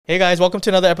Hey guys, welcome to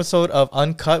another episode of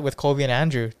Uncut with Colby and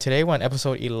Andrew. Today we're on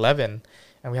episode 11,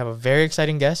 and we have a very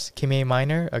exciting guest, KIMIÉ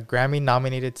MINER, a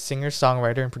Grammy-nominated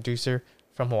singer-songwriter and producer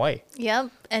from Hawaii. Yep,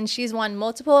 and she's won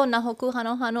multiple Nahoku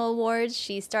Hano Hano awards.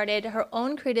 She started her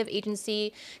own creative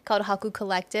agency called Haku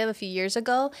Collective a few years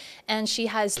ago, and she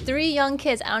has 3 young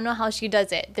kids. I don't know how she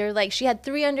does it. She had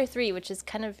 3 under 3, which is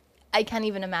kind of, I can't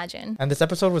even imagine. And this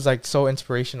episode was so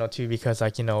inspirational too, because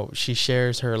she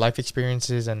shares her life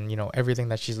experiences and everything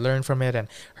that she's learned from it, and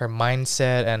her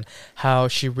mindset, and how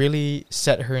she really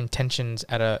set her intentions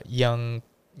at a young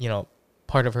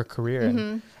part of her career.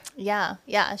 Mm-hmm. Yeah.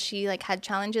 She had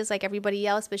challenges like everybody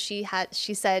else, but she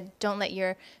said, don't let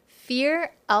your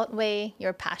fear outweigh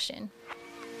your passion.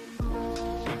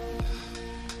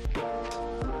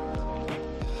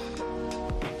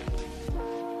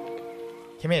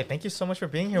 KIMIÉ, thank you so much for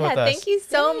being here with us. Thank you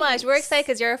so much. We're excited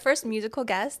because you're our first musical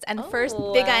guest and first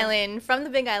Big Island, from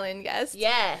the Big Island guest.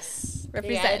 Yes.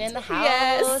 Represent. Big Island in the house.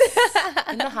 Yes.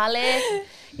 In the hale.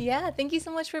 Yeah, thank you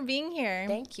so much for being here.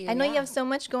 Thank you. I know you have so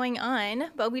much going on,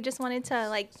 but we just wanted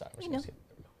to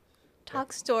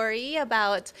talk story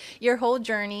about your whole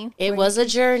journey. It was a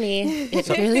journey. It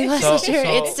really was a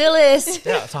journey. It still is.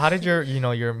 Yeah. So how did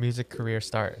your music career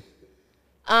start?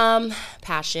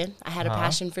 Passion. I had a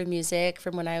passion for music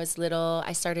from when I was little.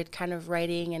 I started kind of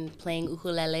writing and playing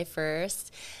ukulele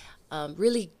first.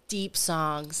 Really deep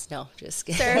songs. No, just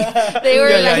kidding. They were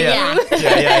Yeah.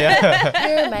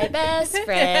 You're my best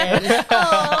friend.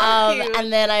 Cute.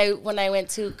 And then when I went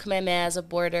to KIMIÉ as a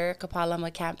boarder,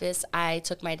 Kapalama campus, I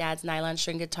took my dad's nylon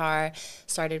string guitar,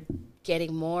 started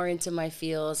getting more into my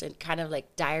feels and kind of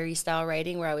diary style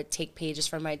writing, where I would take pages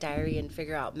from my diary and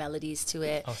figure out melodies to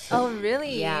it. Oh,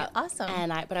 really? Yeah. Awesome.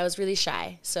 But I was really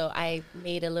shy. So I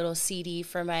made a little CD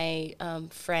for my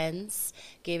friends,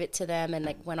 gave it to them,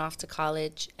 and went off to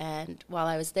college. And while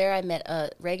I was there, I met a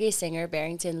reggae singer,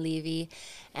 Barrington Levy,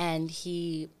 and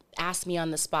he asked me on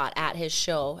the spot at his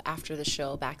show, after the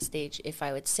show, backstage, if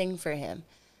I would sing for him.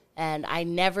 And I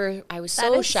was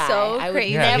so shy. So I would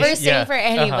crazy. never sing for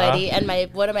anybody. And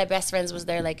one of my best friends was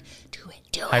there do it.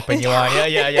 Hyping you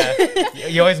on. Yeah.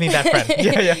 You always need that friend.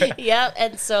 Yeah. Yep.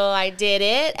 And so I did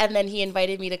it. And then he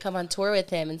invited me to come on tour with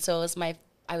him. And so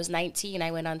I was 19.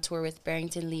 I went on tour with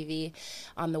Barrington Levy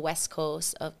on the West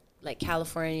Coast of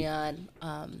California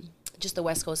and just the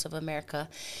West Coast of America.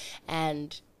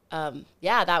 And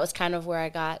that was kind of where I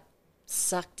got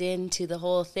sucked into the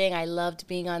whole thing. I loved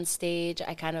being on stage.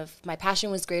 My passion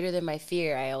was greater than my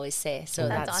fear, I always say. So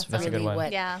that's awesome. really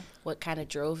what kind of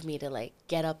drove me to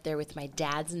get up there with my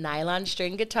dad's nylon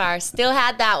string guitar. Still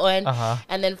had that one.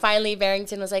 And then finally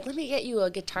Barrington was like, let me get you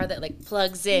a guitar that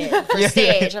plugs in for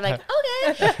stage. I'm like,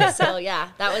 okay. So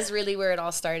that was really where it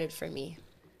all started for me.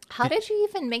 How did you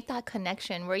even make that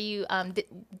connection? Were you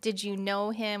did you know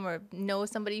him or know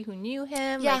somebody who knew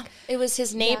him? Yeah, it was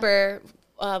his neighbor.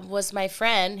 Was my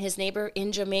friend, his neighbor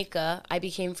in Jamaica. I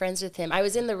became friends with him. I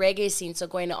was in the reggae scene, so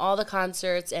going to all the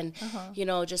concerts and,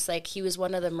 just he was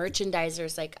one of the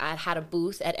merchandisers. I had a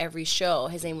booth at every show.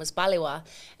 His name was Balewa.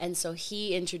 And so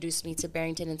he introduced me to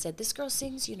Barrington and said, this girl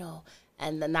sings,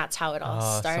 And then that's how it all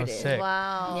started. So sick.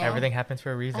 Wow. Yeah. Everything happens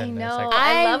for a reason. I know. It's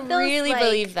I love those, really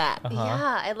believe that.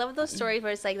 Yeah, I love those stories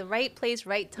where it's the right place,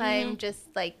 right time, just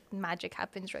magic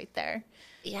happens right there.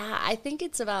 Yeah, I think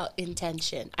it's about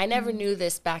intention. I never knew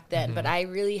this back then, but I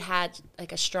really had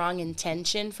a strong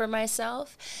intention for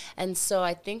myself. And so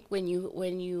I think when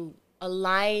you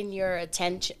align your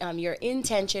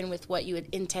intention with what you would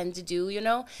intend to do,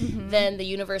 then the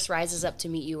universe rises up to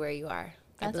meet you where you are.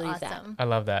 That's I believe awesome. I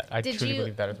love that. I truly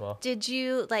believe that as well. Did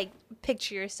you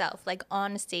picture yourself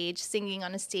on a stage, singing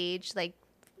on a stage,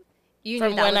 you from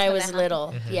knew that when I was happen?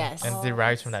 little? Yes, and it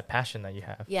derives from that passion that you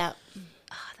have. Yeah.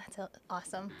 Oh, that's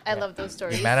awesome. I love those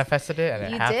stories. You manifested it and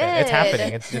it You happened. did. It's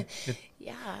happening. It's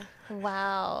Yeah.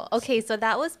 Wow. Okay, so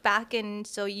that was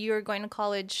so you were going to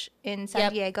college in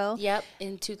San Diego? Yep,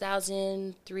 in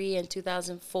 2003 and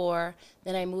 2004.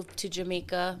 Then I moved to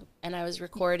Jamaica and I was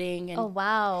recording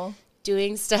and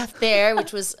doing stuff there,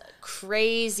 which was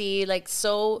crazy,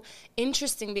 so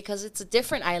interesting because it's a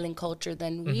different island culture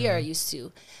than we are used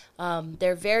to.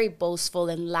 They're very boastful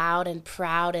and loud and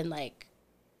proud and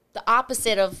the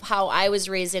opposite of how I was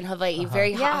raised in Hawaii,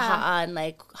 very ha'a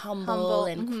and humble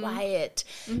and quiet.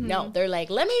 No, they're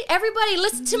everybody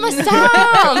listen to my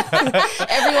song.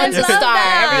 Everyone's a star.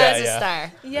 Everyone's a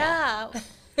star. Yeah.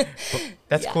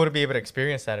 That's cool to be able to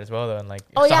experience that as well, though. And like,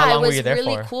 oh so yeah, how long it was were you there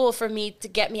really for? cool for me to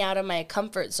get me out of my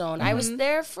comfort zone. I was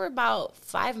there for about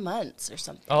 5 months or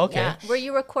something. Oh, okay. Yeah. Were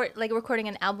you recording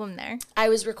an album there? I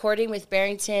was recording with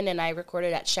Barrington, and I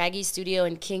recorded at Shaggy's studio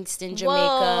in Kingston, Jamaica.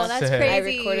 Whoa, that's crazy. I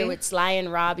recorded with Sly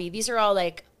and Robbie. These are all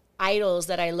like idols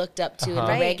that I looked up to in the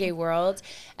reggae world.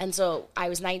 And so I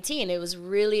was 19. It was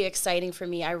really exciting for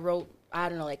me. I wrote, I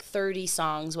don't know, like 30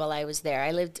 songs while I was there.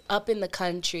 I lived up in the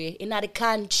country, in Clarendon,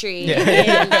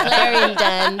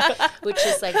 which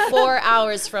is like 4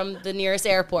 hours from the nearest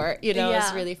airport. You know,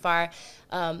 it's really far.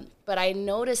 But I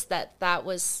noticed that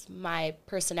was my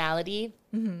personality,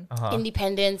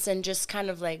 independence, and just kind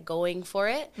of like going for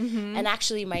it. And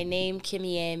actually, my name,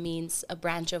 KIMIÉ, means a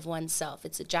branch of oneself.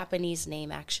 It's a Japanese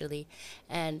name, actually,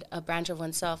 and a branch of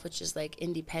oneself, which is like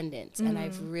independence. And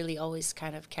I've really always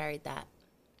kind of carried that.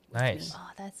 Nice. Oh,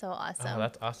 that's so awesome. Oh,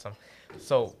 that's awesome.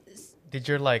 So, did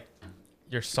your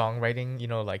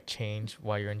songwriting, like change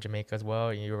while you're in Jamaica as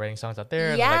well? You were writing songs out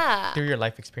there, Yeah. and, like, through your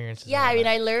life experiences. Yeah, I mean,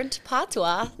 I learned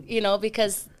patois,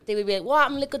 because they would be like, "Wow,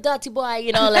 I'm like a dirty boy,"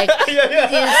 like you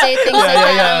say things like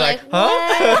that. I'm like,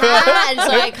 what? And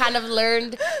so I kind of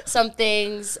learned some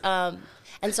things.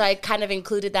 And so I kind of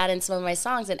included that in some of my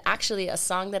songs. And actually, a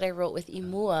song that I wrote with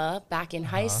Imua back in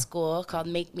high school called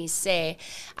Make Me Say,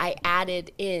 I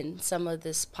added in some of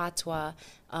this patois,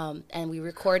 and we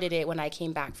recorded it when I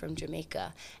came back from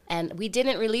Jamaica. And we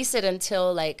didn't release it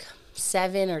until like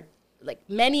 7 or like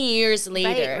many years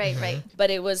later. Right. But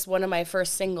it was one of my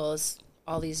first singles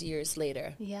all these years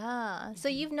later. Yeah. So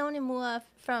you've known Imua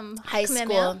from High KIMIÉ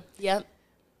school. Yep.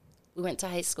 We went to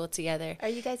high school together. Are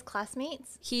you guys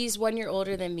classmates? He's 1 year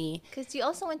older than me. Because you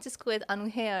also went to school with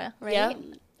Anuhea, right? Yep.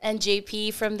 And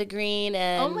JP from the Green.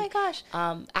 And oh my gosh.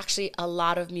 Actually, a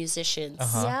lot of musicians.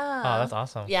 Yeah. Oh, that's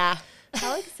awesome. Yeah.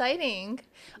 How exciting.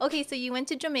 Okay, so you went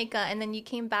to Jamaica and then you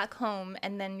came back home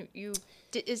and then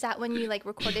is that when you like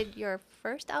recorded your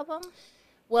first album?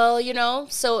 Well,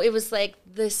 so it was like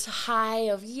this high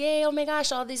of, yay, oh my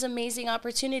gosh, all these amazing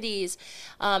opportunities.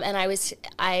 And I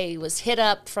was hit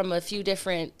up from a few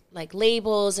different like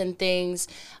labels and things.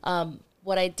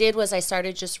 What I did was I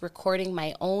started just recording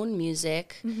my own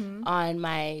music on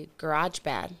my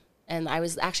GarageBand. And I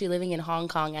was actually living in Hong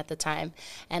Kong at the time.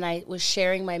 And I was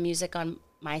sharing my music on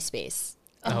MySpace.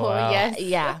 Oh, wow. Yes.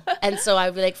 Yeah. And so I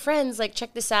would be like, friends, like,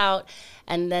 check this out.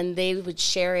 And then they would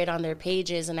share it on their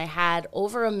pages. And I had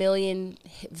over 1 million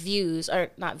views, or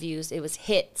not views, it was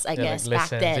hits, I guess, like back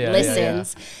then.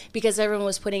 Listens. Because everyone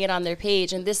was putting it on their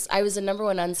page. And I was the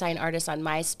 #1 unsigned artist on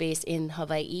MySpace in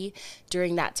Hawaii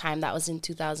during that time. That was in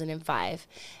 2005.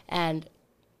 And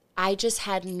I just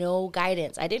had no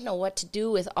guidance. I didn't know what to do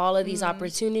with all of these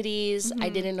opportunities. I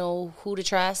didn't know who to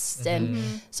trust.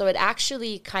 And so it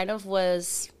actually kind of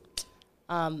was,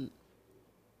 I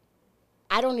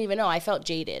don't even know. I felt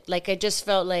jaded. Like, I just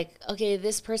felt like, okay,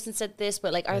 this person said this,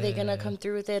 but like, are they going to come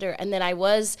through with it? And then I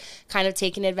was kind of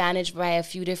taken advantage by a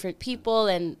few different people.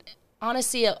 And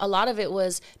honestly, a lot of it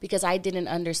was because I didn't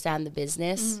understand the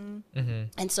business.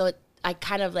 And so I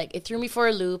kind of like, it threw me for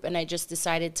a loop, and I just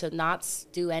decided to not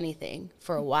do anything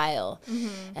for a while.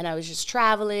 And I was just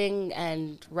traveling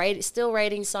and still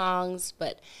writing songs.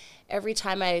 But every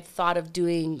time I thought of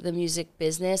doing the music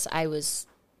business, I was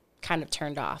kind of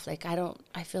turned off. Like,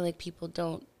 I feel like people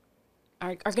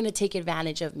are going to take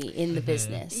advantage of me in the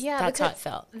business. Yeah, that's how it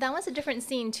felt. That was a different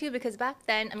scene too, because back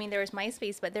then, I mean, there was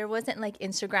MySpace, but there wasn't like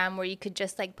Instagram where you could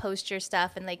just like post your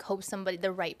stuff and like hope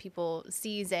the right people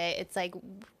sees it. It's like,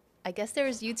 I guess there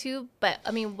was YouTube, but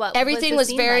I mean, everything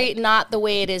was very like? Not the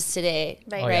way it is today,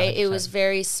 right? Oh, yeah, It was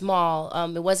very small.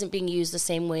 It wasn't being used the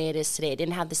same way it is today. It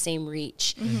didn't have the same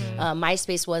reach.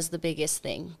 MySpace was the biggest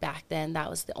thing back then. That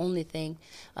was the only thing.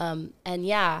 And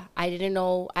yeah, I didn't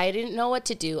know what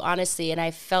to do, honestly. And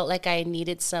I felt like I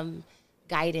needed some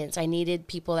guidance. I needed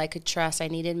people I could trust. I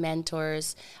needed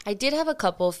mentors. I did have a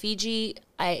couple. Fiji,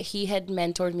 he had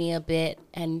mentored me a bit,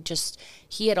 and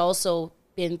he had also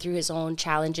been through his own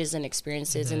challenges and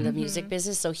experiences in the music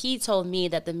business. So he told me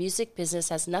that the music business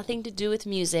has nothing to do with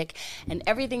music and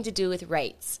everything to do with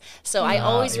rights. So I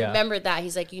always remembered that.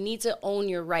 He's like, you need to own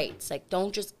your rights. Like,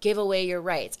 don't just give away your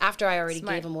rights. After I already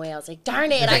gave them away, I was like,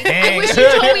 darn it. I wish you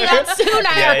told me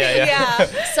that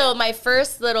sooner. So my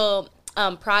first little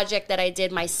project that I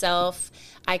did myself,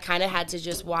 I kind of had to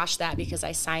just wash that because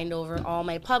I signed over all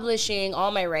my publishing,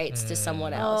 all my rights to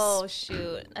someone else. Oh,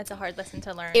 shoot. That's a hard lesson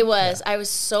to learn. It was. I was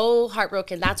so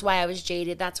heartbroken. That's why I was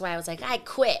jaded. That's why I was like, I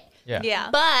quit.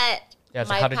 Yeah. But so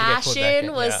my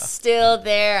passion was still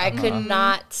there. I could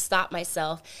not stop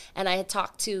myself. And I had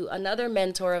talked to another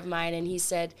mentor of mine, and he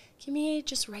said, KIMIÉ,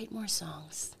 just write more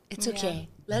songs. It's okay.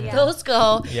 let those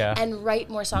go and write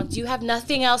more songs. Do you have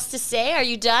nothing else to say? Are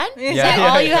you done? Is Yeah.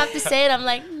 that all you have to say? And I'm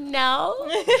like, no.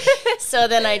 So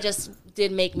then I just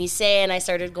did Make Me Say, and I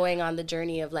started going on the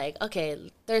journey of like,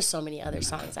 okay, there's so many other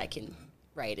songs I can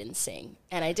write and sing.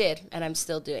 And I did, and I'm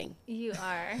still doing. You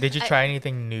are. Did you try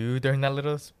anything new during that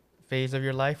little phase of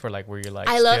your life, or like were you like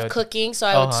I love cooking, so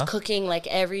I was cooking like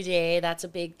every day. That's a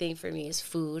big thing for me, is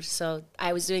food. So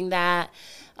I was doing that.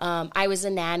 I was a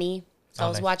nanny, so I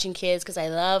was watching kids because I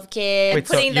love kids. Wait,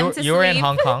 so you were in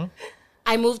Hong Kong?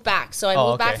 I moved back. So I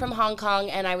moved back from Hong Kong,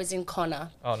 and I was in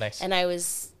Kona. Oh, nice. And I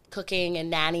was cooking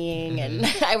and nannying, and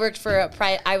I worked for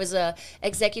I was a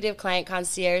executive client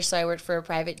concierge, so I worked for a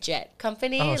private jet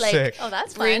company, sick.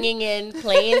 That's fun. bringing in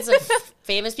planes of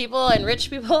famous people and rich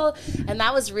people, and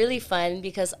that was really fun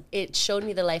because it showed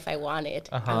me the life I wanted.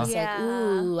 I was like,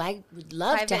 ooh, I would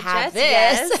love private to have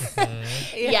jets,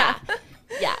 this. Yeah.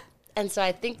 And so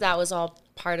I think that was all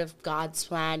part of God's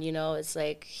plan. It's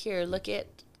like, here, look at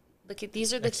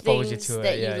these are the things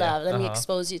that you love. Let me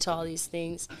expose you to all these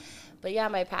things. But yeah,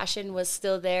 my passion was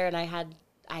still there, and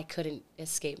I couldn't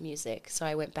escape music. So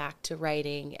I went back to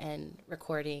writing and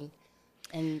recording.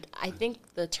 And I think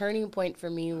the turning point for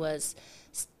me was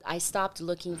I stopped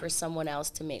looking for someone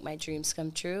else to make my dreams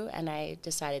come true, and I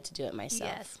decided to do it myself.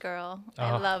 Yes, girl.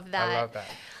 I love that. I love that.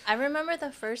 I remember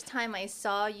the first time I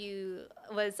saw you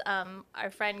was our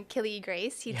friend Killy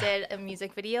Grace. He did a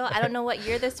music video. I don't know what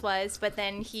year this was, but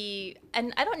then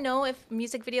and I don't know if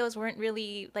music videos weren't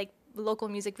really like local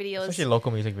music videos, especially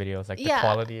local music videos, like the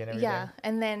quality and everything. Yeah,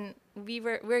 and then we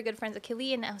were good friends with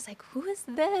Kelly, and I was like, who is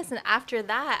this? And after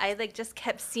that, I like just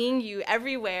kept seeing you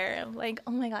everywhere. I'm like,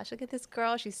 oh my gosh, look at this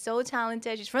girl. She's so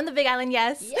talented. She's from the Big Island,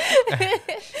 yes.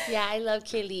 Yeah, I love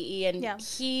Kelly, and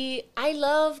I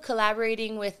love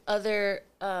collaborating with other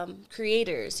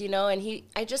creators, and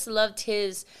I just loved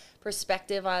his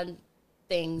perspective on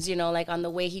things, like on the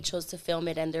way he chose to film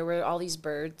it. And there were all these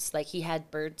birds, like he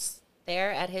had birds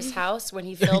there at his house when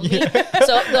he filmed me.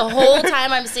 So the whole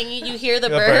time I'm singing, you hear the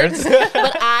birds.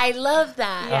 But I love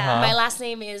that. My last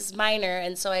name is Miner,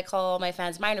 and so I call my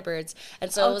fans Miner Birds.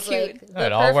 And so it was cute. like the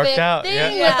it all worked out.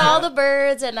 thing with all the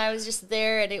birds, and I was just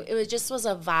there, and it was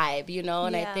a vibe,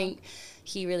 and I think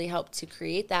he really helped to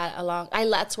create that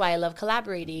that's why I love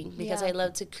collaborating, because I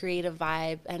love to create a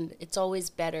vibe, and it's always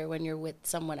better when you're with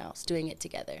someone else doing it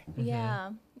together.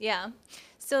 Yeah.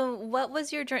 So what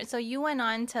was your journey? So you went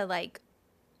on to like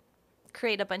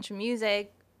create a bunch of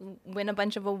music, win a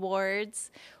bunch of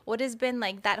awards. What has been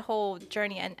like that whole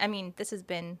journey? And I mean, this has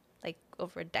been like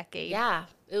over a decade. Yeah,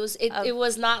 it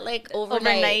was not like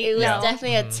overnight. It was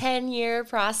definitely a 10-year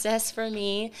process for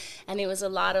me, and it was a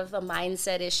lot of a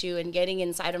mindset issue and getting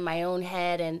inside of my own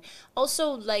head. And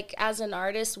also, like, as an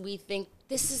artist, we think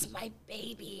this is my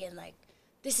baby, and like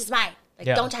this is mine.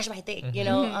 Like, don't touch my thing,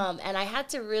 and I had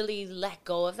to really let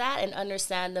go of that and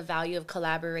understand the value of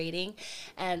collaborating,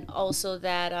 and also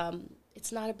that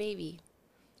it's not a baby.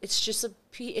 It's just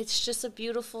a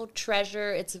beautiful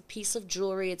treasure. It's a piece of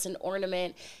jewelry. It's an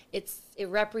ornament. It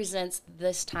represents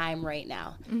this time right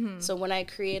now. So when I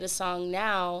create a song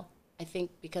now, I think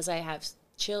because I have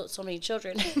so many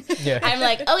children, I'm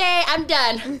like, okay, I'm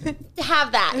done.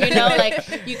 Have that,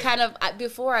 like you kind of,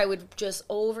 before I would just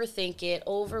overthink it,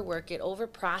 overwork it,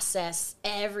 overprocess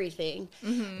everything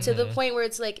to the point where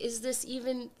it's like, is this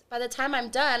even, by the time I'm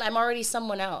done, I'm already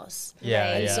someone else.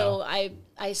 So I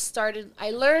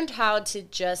learned how to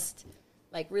just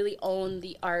like really own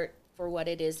the art for what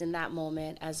it is in that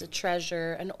moment, as a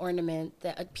treasure, an ornament,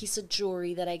 a piece of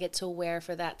jewelry that I get to wear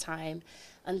for that time,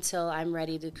 until I'm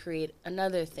ready to create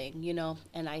another thing,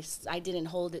 and I didn't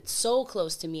hold it so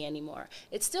close to me anymore.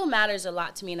 It still matters a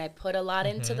lot to me, and I put a lot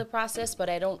into the process, but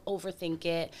I don't overthink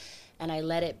it, and I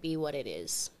let it be what it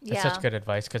is. That's such good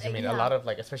advice, because I mean, a lot of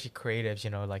like, especially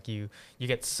creatives, like you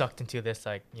get sucked into this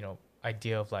like,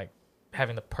 idea of like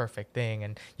having the perfect thing,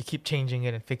 and you keep changing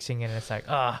it and fixing it, and it's like,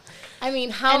 I mean,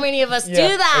 how many of us do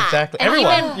that? Exactly. And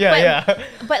Everyone.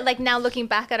 But like now looking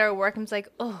back at our work, I'm just like,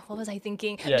 oh, what was I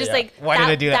thinking? Like, why did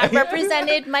I do that? That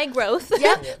represented my growth.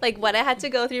 Like what I had to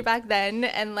go through back then,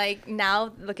 and like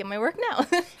now look at my work now.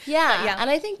 And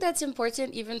I think that's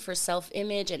important even for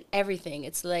self-image and everything.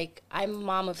 It's like, I'm a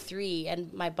mom of 3,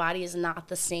 and my body is not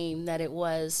the same that it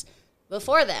was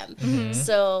before them.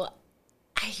 So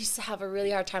I used to have a really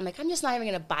hard time. Like, I'm just not even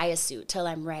going to buy a suit till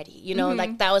I'm ready.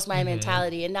 Like that was my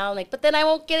mentality. And now I'm like, but then I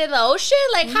won't get in the ocean.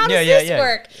 Like, how does this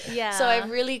work? So I've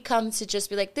really come to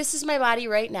just be like, this is my body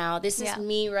right now. This is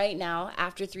me right now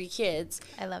after 3 kids.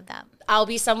 I love that. I'll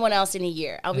be someone else in a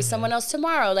year. I'll be someone else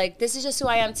tomorrow. Like, this is just who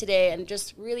I am today. And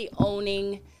just really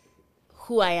owning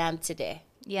who I am today.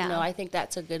 You know, I think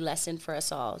that's a good lesson for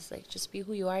us all. It's like, just be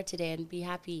who you are today and be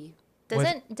happy.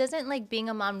 Doesn't like being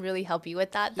a mom really help you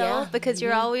with that though? Because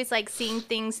you're always like seeing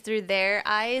things through their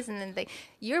eyes, and then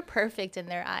you're perfect in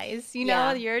their eyes. You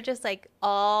know, you're just like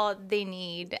all they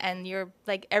need, and you're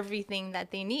like everything that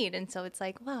they need. And so it's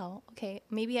like, wow, okay,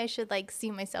 maybe I should like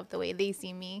see myself the way they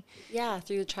see me. Yeah,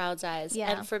 through the child's eyes.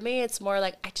 Yeah. And for me, it's more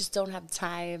like I just don't have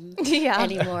time yeah.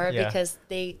 anymore because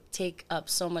they take up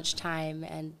so much time,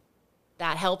 and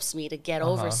that helps me to get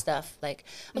over stuff. Like,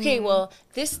 okay, well,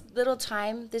 this little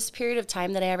time, this period of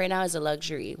time that I have right now is a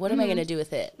luxury. What am I going to do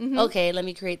with it? Okay, let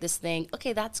me create this thing.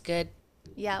 Okay, that's good.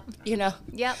 Yeah. You know?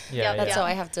 Yep. Yeah, that's how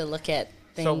I have to look at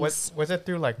things. So was it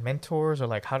through like mentors, or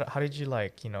like how did you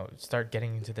like, you know, start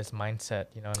getting into this mindset,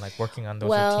 you know, and like working on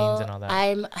those routines and all that?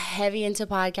 I'm heavy into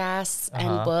podcasts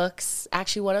and books.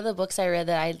 Actually, one of the books I read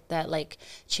that like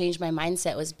changed my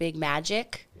mindset was Big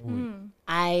Magic.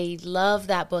 I love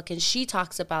that book, and she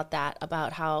talks about that,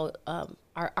 about how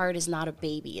our art is not a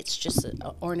baby. It's just an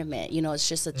ornament, you know, it's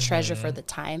just a treasure for the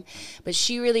time. But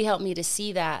she really helped me to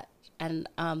see that. And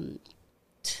I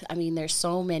mean, there's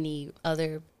so many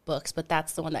other books, but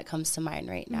that's the one that comes to mind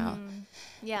right now.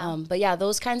 Yeah. But yeah,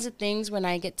 those kinds of things, when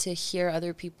I get to hear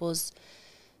other people's,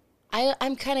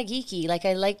 I'm kind of geeky. Like,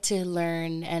 I like to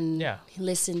learn and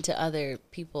listen to other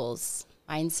people's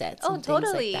mindsets. Oh, and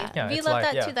totally. Things like that. Yeah, we it's love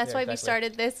like, that too. That's why exactly. we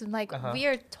started this. And like, we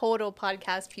are total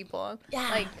podcast people. Yeah.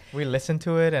 Like, we listen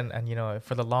to it, and you know,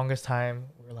 for the longest time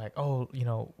we're like, oh, you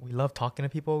know, we love talking to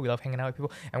people, we love hanging out with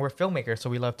people, and we're filmmakers, so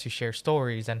we love to share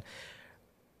stories.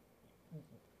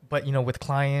 But you know, with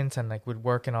clients and like with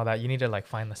work and all that, you need to like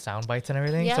find the sound bites and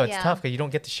everything. So it's tough because you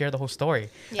don't get to share the whole story.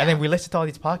 And then we listen to all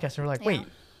these podcasts, and we're like, wait,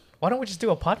 why don't we just do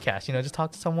a podcast? You know, just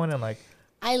talk to someone and like.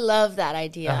 I love that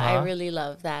idea. I really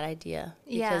love that idea.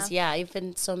 Because,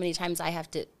 even so many times I have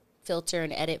to filter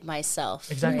and edit myself.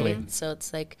 Exactly. Right? So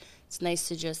it's like, it's nice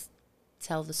to just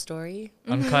tell the story.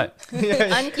 Uncut.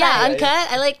 Uncut. Yeah,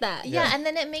 uncut. I like that. Yeah, and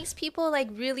then it makes people like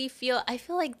really feel, I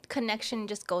feel like connection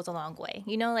just goes a long way.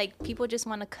 You know, like people just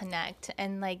want to connect.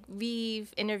 And like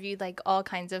we've interviewed like all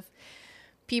kinds of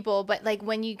people, but like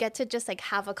when you get to just like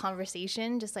have a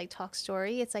conversation, just like talk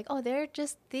story, it's like, oh,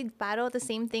 they battle the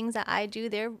same things that I do.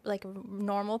 They're like a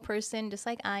normal person just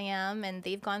like I am, and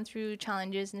they've gone through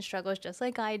challenges and struggles just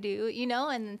like I do, you know.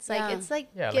 And it's like gives like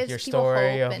your people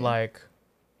story hope of like,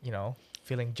 you know,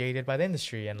 feeling jaded by the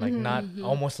industry and like not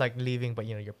almost like leaving, but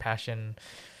you know, your passion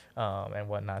and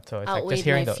whatnot. So it's like just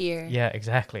hearing the fear. Yeah,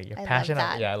 exactly. Your passion.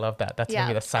 I love that. That's gonna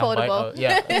be the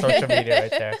soundbite. Social media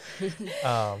right there.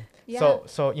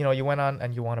 So you know, you went on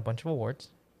and you won a bunch of awards.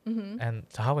 And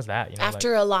so how was that? You know,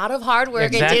 after a lot of hard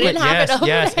work, it didn't happen overnight.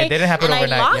 Yes, it didn't happen overnight.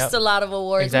 And I lost a lot of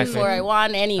awards before I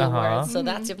won any awards. So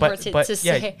that's important to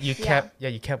say. You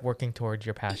kept working towards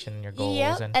your passion and your goals.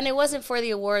 Yeah, and it wasn't for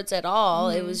the awards at all.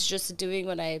 It was just doing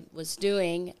what I was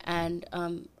doing. And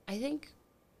I think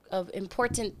an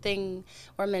important thing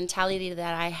or mentality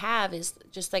that I have is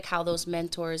just like how those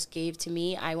mentors gave to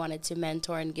me. I wanted to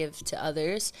mentor and give to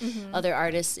others, other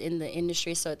artists in the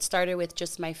industry. So it started with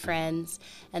just my friends,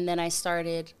 and then I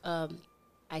started a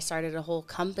whole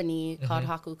company called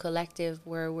Haku Collective,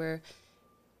 where we're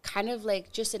kind of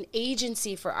like just an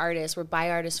agency for artists. We're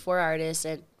by artists for artists,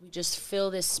 and we just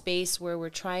fill this space where we're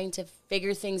trying to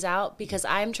figure things out, because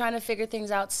I'm trying to figure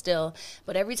things out still.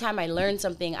 But every time I learn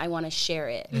something, I want to share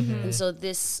it. And so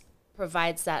this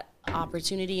provides that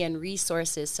opportunity and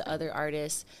resources to other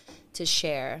artists to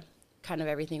share kind of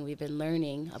everything we've been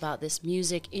learning about this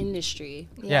music industry.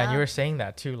 Yeah, and you were saying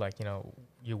that too, like, you know,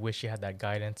 you wish you had that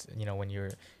guidance, you know, when you're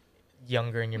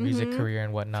younger in your music career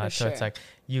and whatnot. So it's like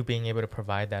you being able to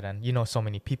provide that, and you know, so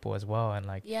many people as well, and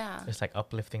like it's like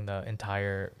uplifting the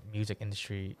entire music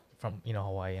industry from, you know,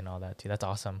 Hawaii and all that too. That's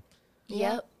awesome.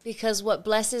 Yep, because what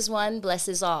blesses one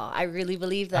blesses all. I really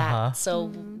believe that. So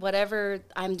whatever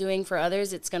I'm doing for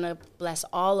others, it's going to bless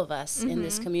all of us in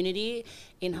this community,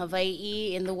 in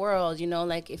Hawaii, in the world. You know,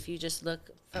 like if you just look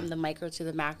from the micro to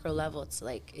the macro level, it's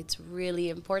like it's really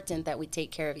important that we take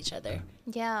care of each other.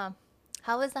 Yeah.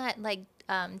 How has that like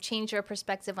change your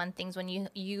perspective on things when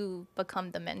you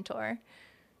become the mentor?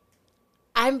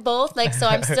 I'm both, like, so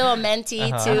I'm still a mentee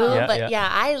too, but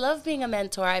I love being a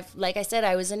mentor. Like I said,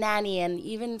 I was a nanny, and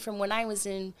even from when I was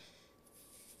in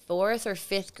 4th or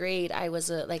 5th grade, I was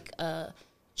a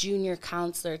junior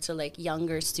counselor to like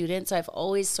younger students. So I've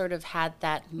always sort of had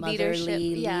that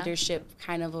motherly leadership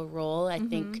kind of a role. I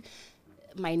think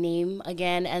my name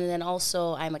again, and then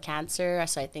also I'm a Cancer,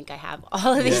 so I think I have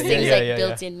all of these things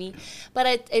built in me.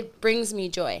 But it brings me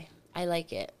joy. I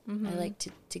like it. I like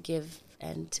to give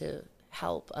and to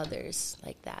help others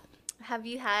like that. Have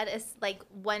you had like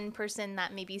one person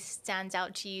that maybe stands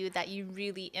out to you that you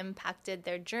really impacted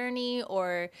their journey,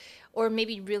 or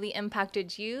maybe really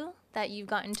impacted you that you've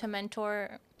gotten to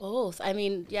mentor? Both. I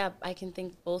mean, yeah, I can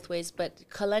think both ways, but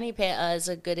Kalani Pe'a is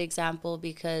a good example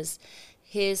because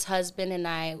his husband and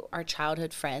I are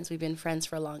childhood friends. We've been friends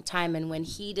for a long time, and when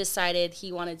he decided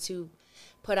he wanted to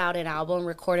put out an album,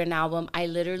 record an album, I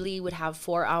literally would have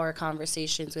 4-hour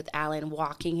conversations with Alan,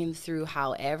 walking him through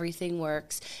how everything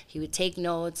works. He would take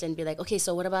notes and be like, okay,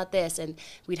 so what about this? And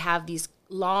we'd have these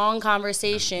long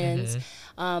conversations.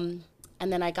 And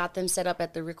then I got them set up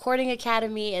at the Recording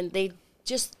Academy, and they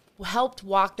just helped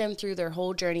walk them through their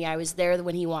whole journey. I was there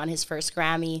when he won his first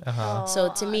Grammy.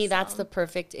 So to me, that's the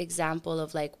perfect example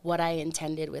of like what I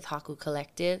intended with Haku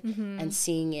Collective and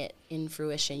seeing it in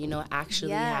fruition, you know,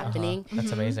 actually happening.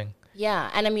 That's amazing.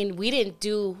 Yeah. And I mean,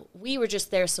 we were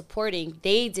just there supporting.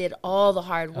 They did all the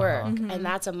hard work. And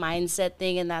that's a mindset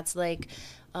thing. And that's like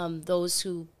those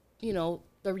who, you know,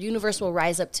 the universe will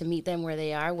rise up to meet them where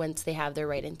they are once they have their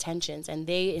right intentions. And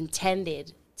they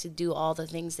intended to do all the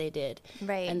things they did.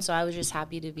 Right. And so I was just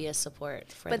happy to be a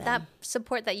support for them. But that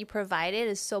support that you provided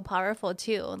is so powerful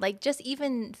too. Like just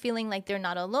even feeling like they're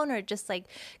not alone, or just like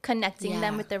connecting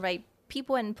them with the right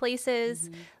people and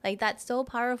places, like that's so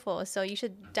powerful. So you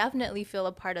should definitely feel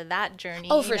a part of that journey.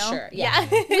 Oh, for sure. Yeah.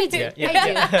 We do.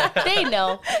 I do. They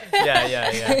know.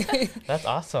 Yeah. That's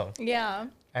awesome. Yeah.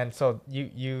 And so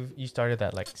you started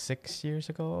that like 6 years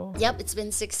ago? Yep, it's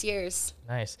been 6 years.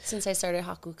 Nice. Since I started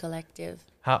Haku Collective.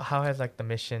 How has like the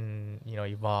mission, you know,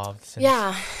 evolved since?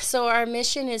 Yeah. So our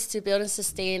mission is to build and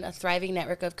sustain a thriving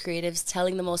network of creatives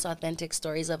telling the most authentic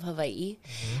stories of Hawaii.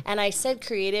 And I said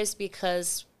creatives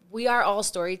because we are all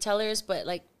storytellers, but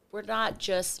like we're not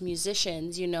just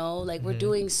musicians, you know, like we're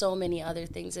doing so many other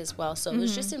things as well. So it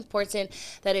was just important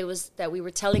that we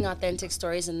were telling authentic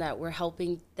stories and that we're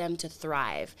helping them to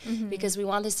thrive because we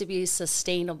want this to be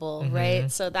sustainable,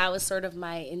 right? So that was sort of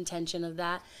my intention of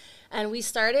that. And we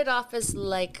started off as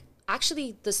like,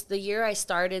 actually the year I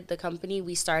started the company,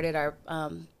 we started our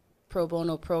pro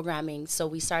bono programming. So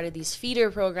we started these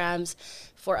feeder programs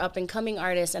for up and coming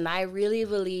artists. And I really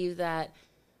believe that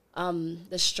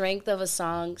the strength of a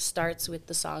song starts with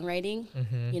the songwriting,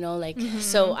 you know, like,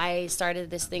 so I started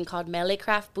this thing called Mele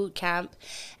Craft Boot Camp,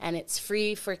 and it's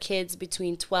free for kids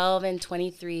between 12 and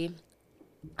 23,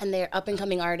 and they're up and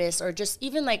coming artists or just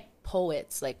even like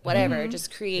poets, like whatever,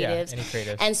 just creatives. Any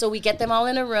creatives. And so we get them all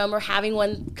in a room. We're having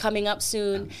one coming up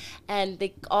soon, and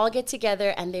they all get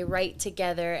together and they write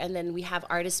together. And then we have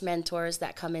artist mentors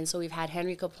that come in. So we've had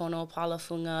Henry Kapono, Paula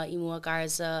Funga, Imua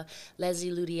Garza, Leslie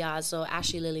Ludiazo,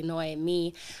 Ashley Lilinoy, and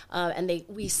me. And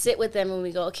we sit with them and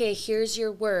we go, okay, here's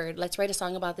your word. Let's write a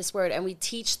song about this word. And we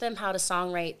teach them how to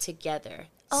songwrite together.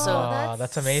 So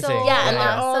that's amazing. So and they're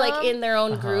all like in their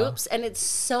own groups, and it's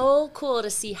so cool to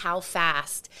see how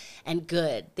fast and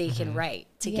good they can write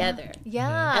together.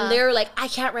 Yeah. And they're like, I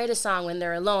can't write a song when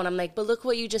they're alone. I'm like, but look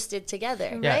what you just did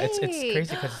together. Yeah, it's crazy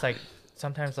because it's like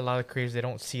sometimes a lot of creators, they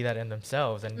don't see that in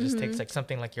themselves, and it just takes like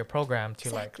something like your program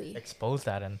to like expose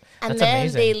that, and that's then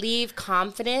amazing. They leave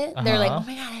confident. They're like, oh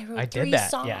my god, I wrote 3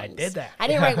 songs. Yeah, I did that. I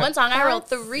didn't write one song. I wrote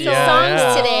 3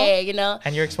 songs today, you know.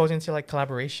 And you're exposing to like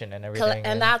collaboration and everything.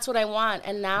 And that's what I want.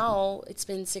 And now it's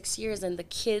been 6 years, and the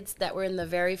kids that were in the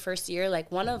very first year,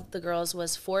 like one of the girls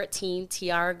was 14,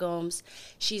 Tiara Gomes.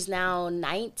 She's now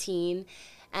 19,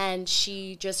 and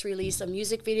she just released a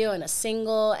music video and a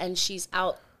single, and she's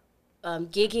out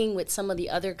gigging with some of the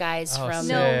other guys from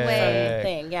the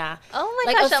thing. Yeah. Oh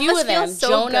my gosh, that a few must of them. feel so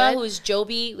Jonah, good. who's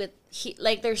Joby,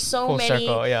 like there's so Full many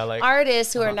circle,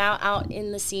 artists who are now out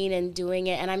in the scene and doing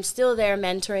it, and I'm still there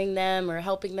mentoring them or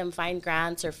helping them find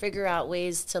grants or figure out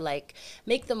ways to like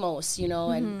make the most, you know,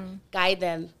 and guide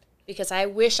them, because I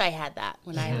wish I had that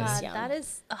when I was young.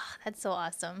 That's so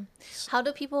awesome. How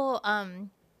do people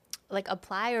like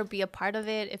apply or be a part of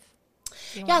it if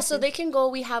so they can go.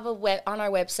 We have on our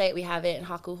website. We have it in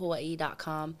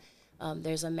hakuhawaii.com.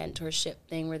 There's a mentorship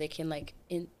thing where they can like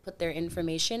put their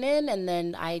information in, and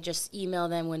then I just email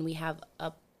them when we have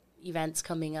events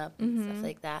coming up and stuff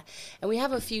like that. And we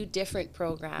have a few different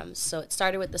programs. So it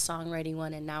started with the songwriting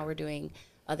one, and now we're doing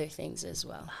other things as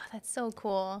well. Oh, that's so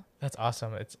cool. That's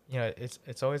awesome. It's, you know,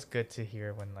 it's always good to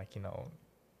hear when like, you know,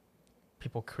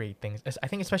 people create things. I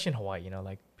think especially in Hawaii, you know,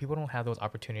 like people don't have those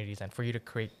opportunities, and for you to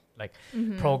create like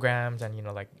programs and, you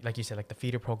know, like you said, like the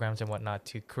feeder programs and whatnot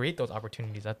to create those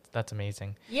opportunities, that's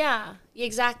amazing. Yeah,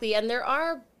 exactly. And there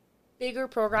are bigger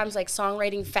programs like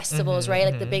songwriting festivals, right?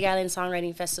 Like the Big Island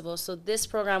Songwriting Festival. So this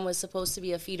program was supposed to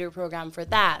be a feeder program for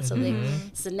that. So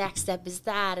so the next step is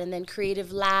that. And then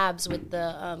Creative Labs with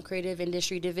the Creative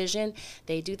Industry Division,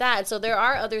 they do that. And so there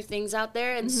are other things out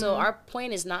there. And so our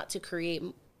point is not to create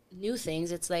new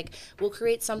things. It's like, we'll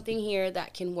create something here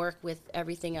that can work with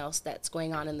everything else that's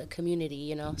going on in the community,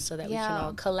 you know, so that we can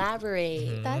all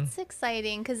collaborate. That's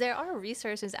exciting, because there are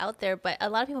resources out there, but a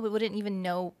lot of people wouldn't even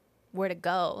know where to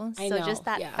go. So just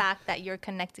that fact that you're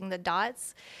connecting the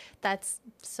dots, that's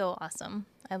so awesome.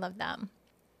 I love that.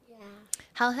 Yeah.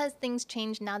 How has things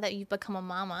changed now that you've become a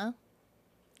mama?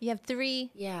 You have three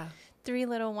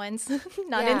little ones,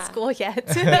 not in school yet.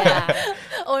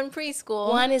 Oh, in preschool.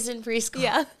 One is in preschool.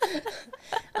 Yeah.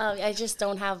 I just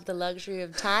don't have the luxury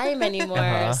of time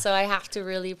anymore. So I have to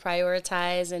really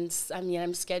prioritize. And I mean,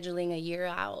 I'm scheduling a year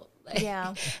out.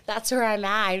 Like, that's where I'm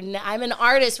at. I'm an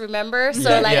artist, remember? So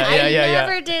I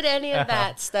never did any of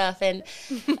that stuff. And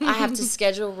I have to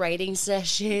schedule writing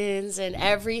sessions and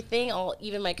everything.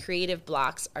 Even my creative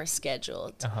blocks are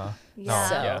scheduled. So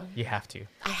you have to.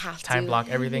 I have time to block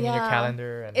everything in your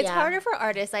calendar. And it's harder for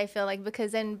artists, I feel like,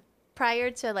 because then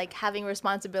prior to like having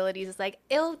responsibilities, it's like,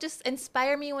 it'll just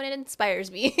inspire me when it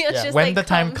inspires me. It's just when like, the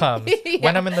time comes,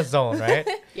 when I'm in the zone, right?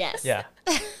 Yes. Yeah.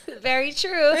 Very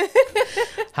true.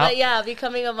 But yeah,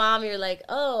 becoming a mom, you're like,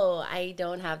 oh, I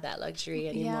don't have that luxury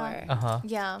anymore.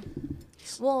 Yeah.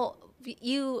 Well,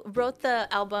 you wrote the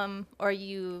album, or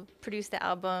you produced the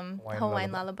album,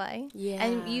 Hawaiian Lullaby. Yeah.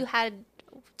 And you had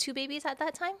 2 babies at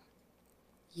that time?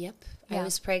 Yep. I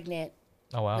was pregnant.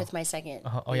 Oh, wow. With my second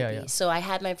baby. So I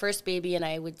had my first baby, and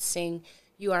I would sing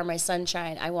You Are My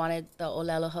Sunshine. I wanted the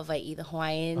Olelo Hawaii, the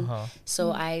Hawaiian.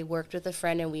 So I worked with a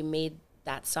friend, and we made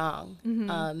that song.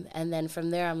 And then from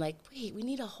there, I'm like, wait, we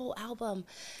need a whole album.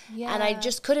 Yeah. And I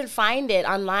just couldn't find it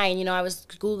online. You know, I was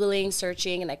Googling,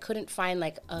 searching, and I couldn't find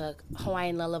like a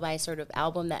Hawaiian lullaby sort of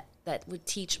album that would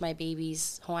teach my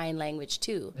babies Hawaiian language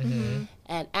too.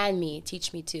 And me,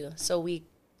 teach me too.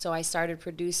 So I started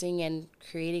producing and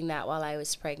creating that while I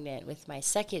was pregnant with my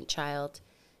second child.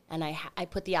 And I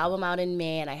put the album out in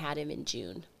May, and I had him in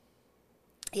June.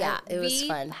 Yeah, it was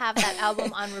fun. We have that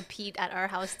album on repeat at our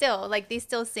house still. Like, they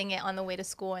still sing it on the way to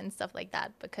school and stuff like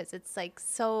that, because it's like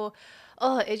so,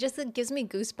 it gives me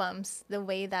goosebumps the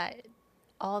way that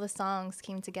all the songs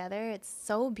came together. It's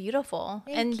so beautiful.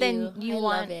 Thank you. Then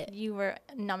you were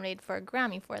nominated for a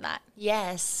Grammy for that.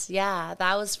 Yes, yeah,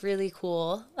 that was really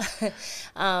cool.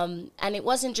 And it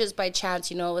wasn't just by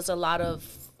chance, you know, it was a lot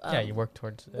of you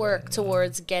work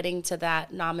towards getting to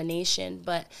that nomination,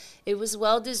 but it was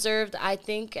well deserved, I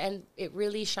think, and it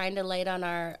really shined a light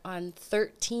on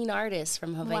 13 artists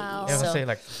from Hawaii. Wow. Yeah, I would say,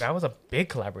 like, that was a big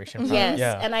collaboration. Yes,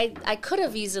 and I could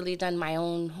have easily done my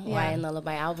own Hawaiian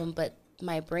lullaby album, but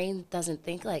my brain doesn't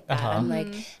think like that. I'm like,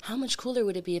 how much cooler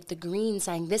would it be if the Green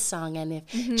sang this song, and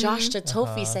if Josh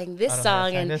Tatofi sang this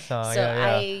song?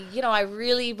 I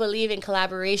really believe in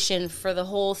collaboration for the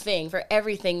whole thing, for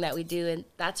everything that we do, and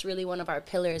that's really one of our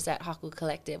pillars at Haku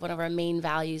Collective. One of our main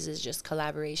values is just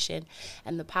collaboration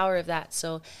and the power of that.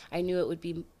 So I knew it would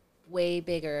be way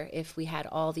bigger if we had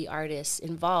all the artists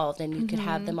involved, and you could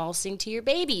have them all sing to your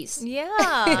babies.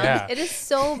 Yeah. It is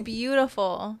so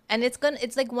beautiful, and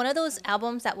it's like one of those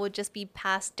albums that will just be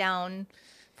passed down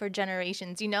for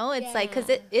generations, you know? It's like, because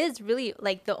it is really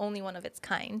like the only one of its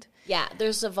kind. Yeah,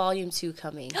 there's a volume 2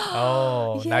 coming.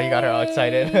 Oh, now you got her all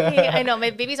excited. I know,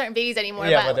 my babies aren't babies anymore,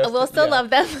 but we'll still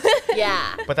love them.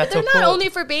 But they're so not only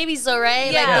for babies though,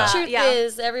 right? Like, the truth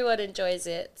is, everyone enjoys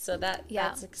it. So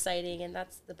that's exciting, and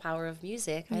that's the power of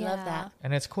music. I love that.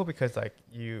 And it's cool because, like,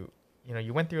 you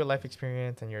went through a life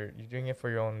experience, and you're doing it for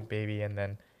your own baby, and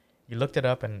then you looked it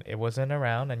up, and it wasn't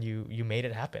around, and you made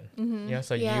it happen. You know,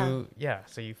 so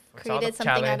you created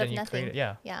something out of nothing.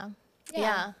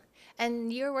 Yeah.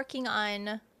 And you're working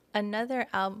on another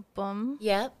album.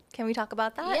 Yep. Can we talk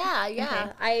about that?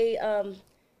 Yeah. Okay.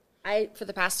 I for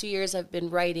the past 2 years I've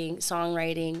been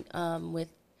songwriting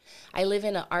I live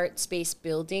in an art space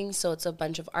building, so it's a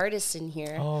bunch of artists in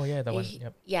here. Oh yeah, that one.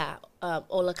 Yep. Yeah,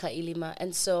 Ola Ka'ilima,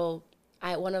 and so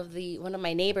one of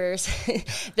my neighbors,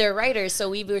 they're writers, so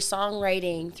we were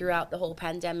songwriting throughout the whole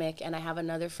pandemic, and I have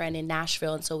another friend in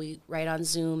Nashville, and so we write on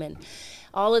Zoom, and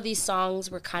all of these songs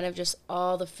were kind of just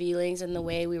all the feelings and the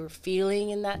way we were feeling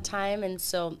in that time, and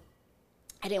so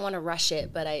I didn't want to rush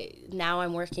it, but now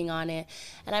I'm working on it.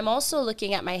 And I'm also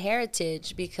looking at my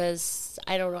heritage, because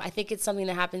I don't know, I think it's something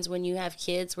that happens when you have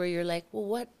kids, where you're like, well,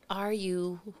 what are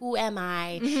you? Who am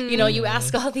I? You know, you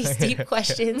ask all these deep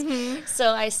questions.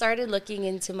 So I started looking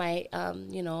into my,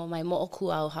 you know, my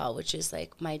mo'okuauha, which is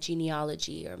like my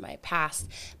genealogy or my past.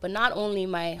 But not only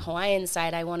my Hawaiian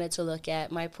side, I wanted to look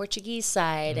at my Portuguese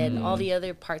side and all the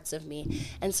other parts of me.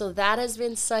 And so that has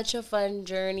been such a fun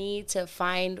journey to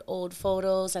find old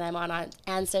photos. And I'm on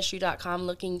Ancestry.com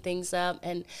looking things up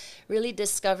and really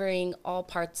discovering all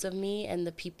parts of me and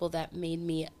the people that made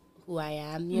me who I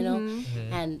am, you know?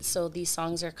 And so these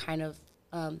songs are kind of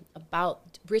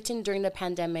written during the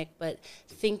pandemic, but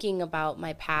thinking about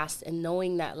my past and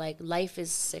knowing that like life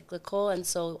is cyclical. And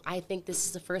so I think this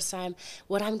is the first time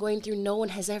what I'm going through, no one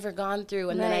has ever gone through.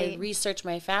 And then I researched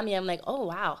my family. I'm like, oh,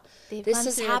 wow, this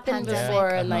has happened before.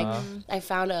 And like, I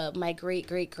found my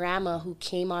great grandma who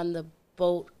came on the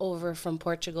boat over from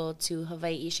Portugal to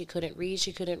Hawaii. She couldn't read,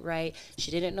 she couldn't write, she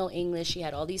didn't know English. She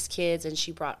had all these kids and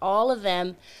she brought all of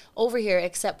them over here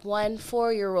except one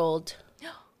 4-year-old.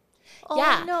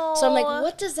 Oh, no. So I'm like,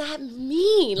 what does that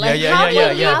mean? Like, how do you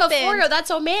leave a 4-year-old?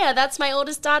 That's Omea. That's my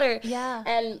oldest daughter. Yeah.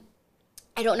 And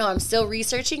I don't know. I'm still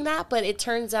researching that, but it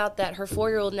turns out that her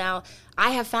 4-year-old now,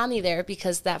 I have family there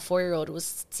because that 4-year-old was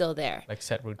still there. Like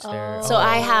set roots there. So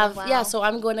I have, so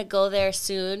I'm going to go there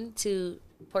soon to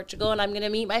Portugal, and I'm going to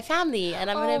meet my family, and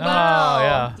I'm going to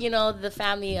meet, you know, the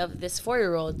family of this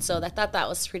 4-year-old. So I thought that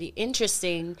was pretty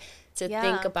interesting to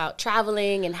think about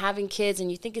traveling and having kids, and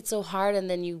you think it's so hard, and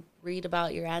then you read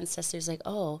about your ancestors like,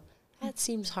 oh, that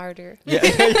seems harder.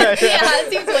 It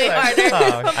seems way harder.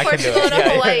 From Portugal to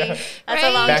Hawaii. That's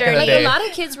a long journey. Like a lot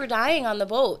of kids were dying on the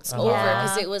boats over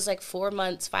because it was like 4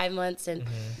 months, 5 months, and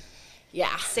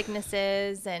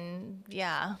sicknesses and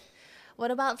What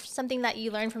about something that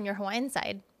you learned from your Hawaiian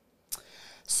side?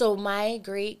 So my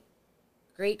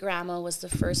great-grandma was the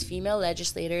first female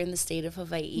legislator in the state of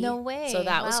Hawaii. No way. So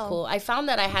that was cool. I found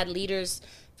that I had leaders,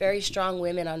 very strong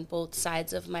women on both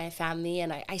sides of my family.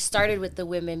 And I started with the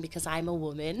women because I'm a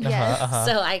woman.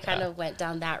 So I kind of went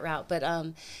down that route. But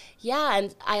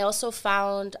and I also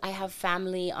found I have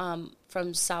family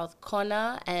from South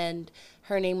Kona, and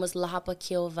her name was Lahapa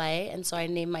Keowai, and so I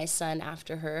named my son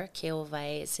after her.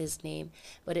 Keowai is his name,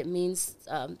 but it means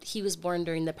he was born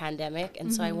during the pandemic,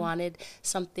 and so I wanted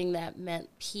something that meant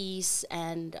peace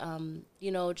and,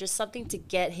 you know, just something to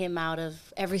get him out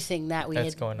of everything that we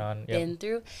had been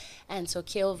through. And so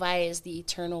Keowai is the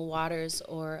eternal waters,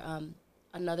 or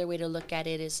another way to look at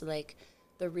it is like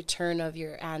the return of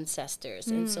your ancestors,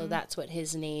 and so that's what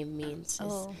his name means.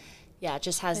 It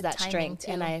just has that strength.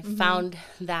 Too. And I found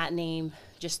that name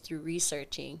just through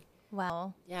researching.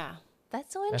 Wow. Yeah.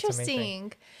 That's so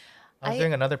interesting. I was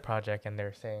doing another project, and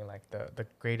they're saying like the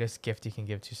greatest gift you can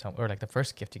give to someone, or like the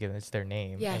first gift you give them, is their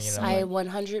name. Yes, and, you know, I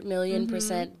 100 million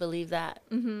 % believe that.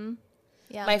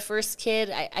 Yeah. My first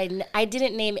kid, I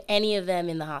didn't name any of them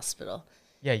in the hospital.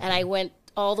 Yeah. And I went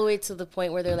all the way to the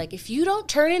point where they're like, if you don't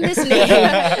turn in this name,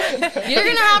 you're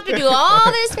going to have to do all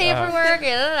this paperwork.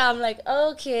 And I'm like,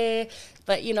 okay.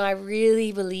 But, you know, I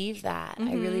really believe that.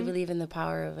 I really believe in the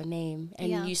power of a name.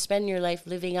 And you spend your life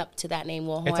living up to that name.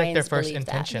 Well, Hawaiians it's like their first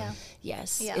intention.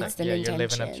 Yes, it's the intention. You're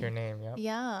living up to your name.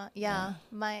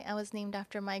 I was named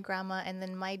after my grandma, and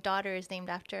then my daughter is named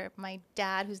after my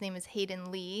dad, whose name is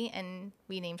Hayden Lee, and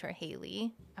we named her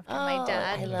Haley after my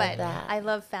dad. I love that. I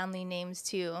love family names,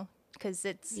 too. Because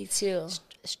it's me too.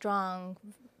 Strong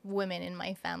women in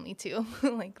my family too,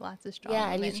 like lots of strong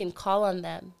women. And you can call on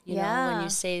them. You know, when you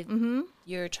say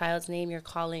your child's name, you're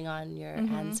calling on your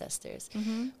ancestors,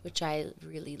 which I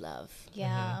really love.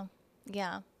 Yeah.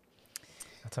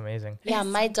 That's amazing. Yeah,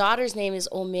 my daughter's name is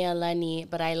Omealani,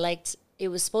 but it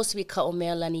was supposed to be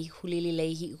Ka'omealani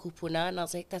Hulilileihi Ukupuna, and I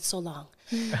was like, that's so long.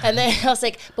 And then I was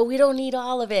like, but we don't need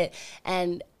all of it.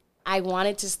 And I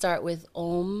wanted to start with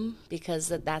Om because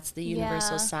that's the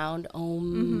universal sound,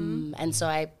 Om. And so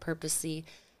I purposely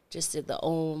just did the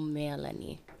Om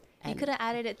Mealani. You could have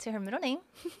added it to her middle name.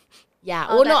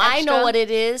 I know what it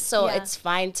is, so it's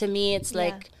fine. To me, it's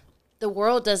like the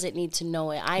world doesn't need to know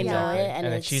it. I know it, and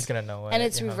then she's going to know it. And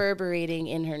it's reverberating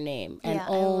in her name. And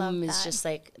Om is just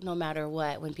like, no matter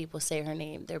what, when people say her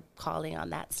name, they're calling on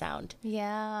that sound.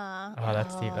 Yeah. Oh,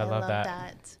 that's deep. I love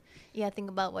that. Yeah, think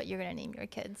about what you're going to name your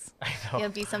kids. I know.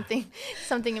 It'll be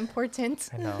something important.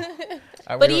 I know.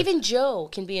 But even Joe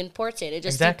can be important. It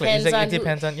just depends on it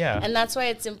depends on, And that's why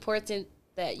it's important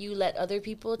that you let other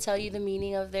people tell you the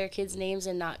meaning of their kids' names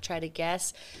and not try to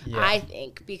guess. I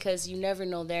think, because you never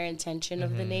know their intention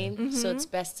of the name, so it's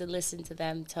best to listen to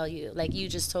them tell you, like you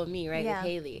just told me, right, with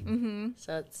Haley.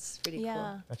 So it's pretty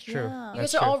cool. That's true. You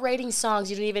guys are all writing songs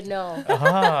you don't even know.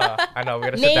 I know. We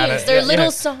gotta sit down Names, they're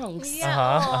little songs.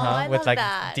 I with love like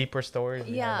that. deeper stories.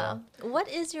 What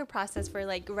is your process for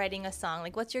like writing a song?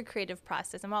 Like, what's your creative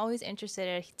process? I'm always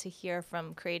interested to hear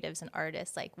from creatives and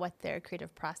artists, like what their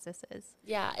creative process is.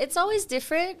 Yeah, it's always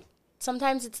different.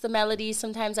 Sometimes it's the melody.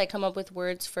 Sometimes I come up with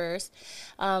words first.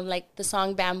 Like the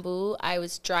song Bamboo, I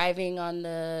was driving on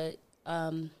the...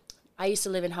 I used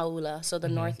to live in Haula, so the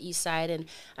northeast side, and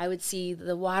I would see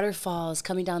the waterfalls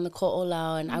coming down the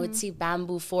Ko'olau, and I would see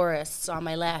bamboo forests on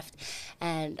my left.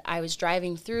 And I was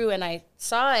driving through, and I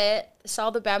saw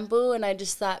the bamboo, and I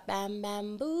just thought, bam,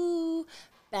 bamboo,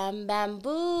 bam,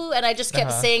 bamboo. And I just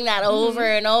kept saying that over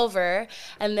and over.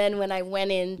 And then when I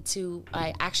went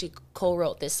I actually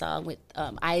co-wrote this song with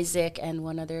Isaac and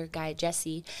one other guy,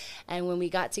 Jesse. And when we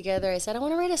got together, I said, I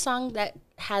want to write a song that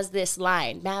has this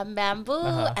line, bam, bamboo.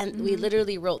 And we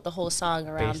literally wrote the whole song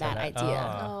around that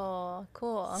idea. Oh,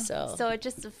 cool. So it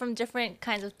just from different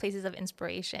kinds of places of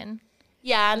inspiration.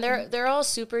 Yeah, and they're all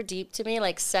super deep to me,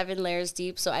 like 7 layers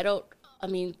deep. So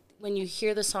when you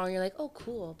hear the song, you're like, oh,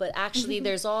 cool. But actually,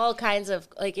 there's all kinds of,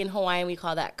 like in Hawaiian, we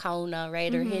call that kauna,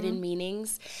 right? Or hidden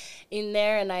meanings in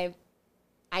there. And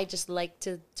I just like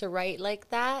to write like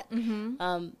that.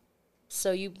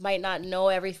 So you might not know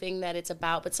everything that it's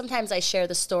about, but sometimes I share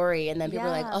the story and then people are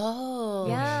like, oh.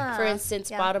 For instance,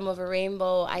 Bottom of a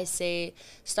Rainbow, I say,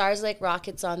 stars like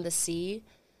rockets on the sea.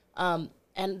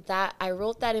 And that I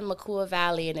wrote that in Makua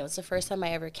Valley, and it was the first time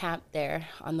I ever camped there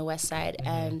on the west side.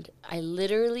 And I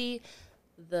literally,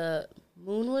 the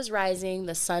moon was rising,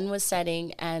 the sun was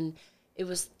setting, and it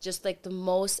was just like the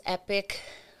most epic,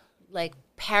 like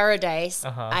paradise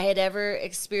I had ever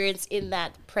experienced in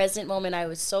that present moment. I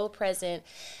was so present,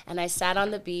 and I sat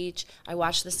on the beach. I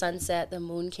watched the sunset, the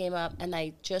moon came up, and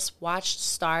I just watched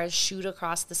stars shoot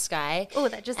across the sky. Oh,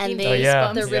 that just and seems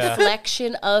the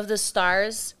reflection of the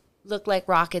stars looked like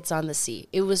rockets on the sea.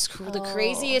 It was the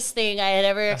craziest thing I had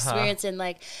ever experienced, and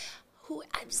like,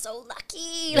 I'm so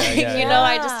lucky.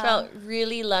 I just felt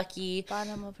really lucky.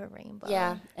 Bottom of a rainbow.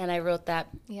 Yeah, and I wrote that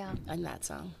on that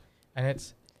song. And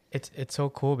it's so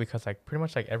cool because like pretty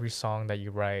much like every song that you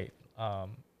write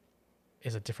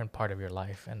is a different part of your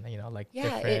life, and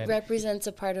it represents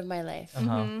a part of my life.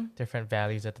 Different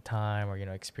values at the time, or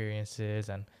experiences,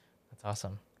 and that's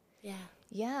awesome.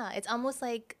 Yeah, it's almost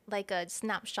like a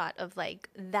snapshot of like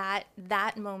that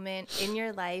moment in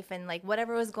your life, and like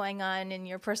whatever was going on in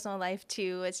your personal life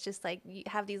too. It's just like you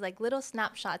have these like little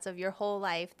snapshots of your whole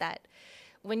life that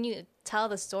when you tell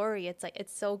the story, it's like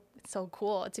it's so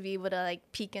cool to be able to like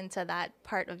peek into that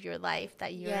part of your life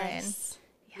that you're in.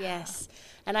 Yes.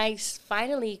 And I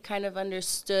finally kind of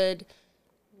understood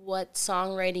what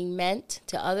songwriting meant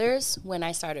to others when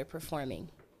I started performing.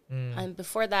 And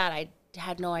before that, I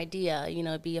had no idea,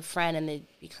 be a friend and they'd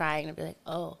be crying and I'd be like,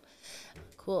 oh,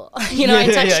 cool. I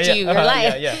touched you, your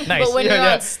life. Nice. But when you're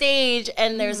on stage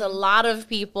and there's a lot of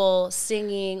people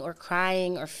singing or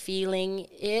crying or feeling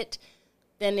it,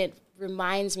 then it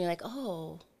reminds me like,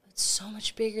 oh, it's so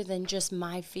much bigger than just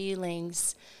my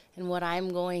feelings and what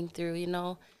I'm going through,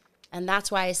 And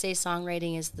that's why I say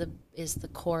songwriting is the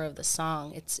core of the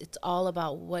song. It's all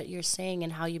about what you're saying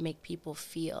and how you make people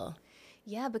feel.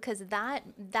 Yeah, because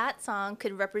that song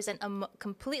could represent a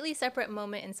completely separate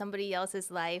moment in somebody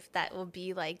else's life that will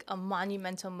be like a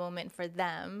monumental moment for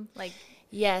them. Like,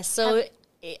 yeah, so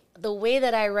the way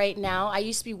that I write now, I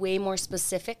used to be way more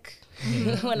specific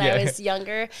when I was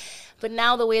younger. But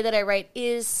now the way that I write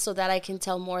is so that I can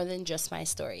tell more than just my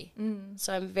story.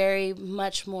 So I'm very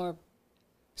much more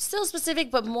still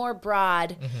specific, but more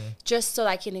broad, just so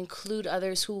I can include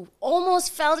others who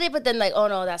almost felt it, but then like, oh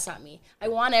no, that's not me. I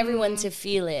want everyone to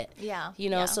feel it.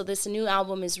 So this new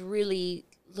album is really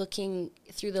looking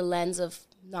through the lens of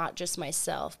not just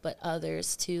myself, but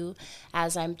others too,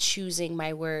 as I'm choosing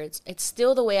my words. It's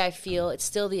still the way I feel. It's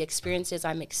still the experiences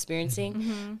I'm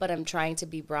experiencing, but I'm trying to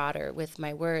be broader with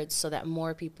my words so that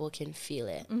more people can feel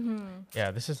it. Yeah,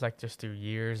 this is like just through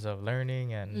years of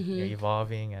learning and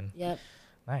evolving and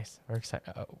nice. We're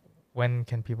excited. When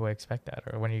can people expect that,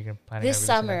 or when are you planning? This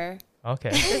summer. Okay.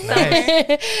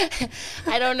 Nice.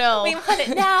 I don't know. We want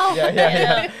it now.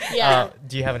 Yeah.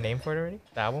 Do you have a name for it already?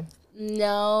 The album?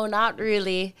 No, not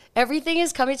really. Everything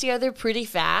is coming together pretty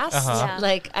fast. Yeah.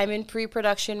 Like, I'm in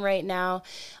pre-production right now.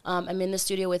 I'm in the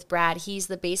studio with Brad. He's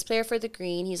the bass player for The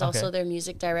Green. He's also their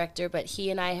music director, but he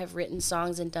and I have written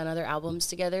songs and done other albums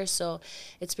together. So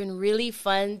it's been really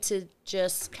fun to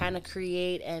just kind of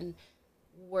create and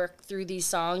work through these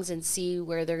songs and see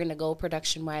where they're going to go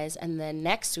production-wise. And then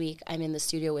next week, I'm in the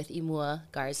studio with Imua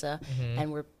Garza,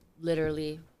 and we're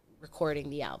literally recording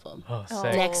the album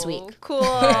next week. Cool.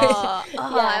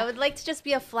 I would like to just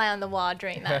be a fly on the wall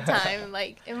during that time.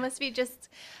 Like, it must be just,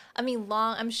 I mean,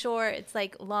 long. I'm sure it's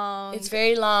like long. It's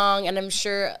very long, and I'm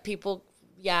sure people,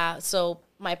 so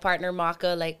my partner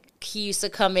Maka, like, he used to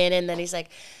come in and then he's like,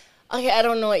 okay, I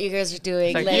don't know what you guys are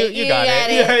doing. Like, like you got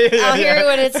it. I'll hear it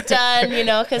when it's done, you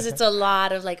know, because it's a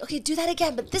lot of like, okay, do that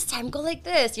again, but this time go like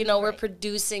this. You know, we're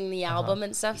producing the album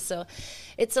and stuff. So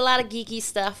it's a lot of geeky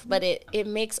stuff, but it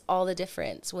makes all the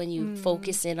difference when you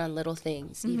focus in on little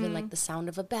things, even like the sound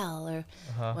of a bell or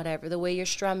whatever. The way you're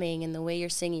strumming and the way you're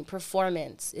singing.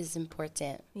 Performance is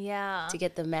important to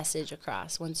get the message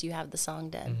across once you have the song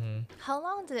done. How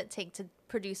long did it take to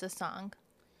produce a song?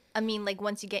 I mean, like,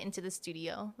 once you get into the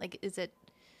studio, like, is it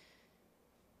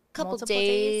couple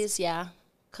days? Yeah.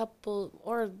 Couple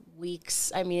or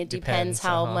weeks. I mean, it depends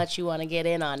how much you want to get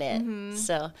in on it.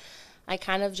 So I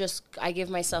kind of I give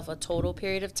myself a total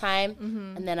period of time,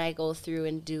 and then I go through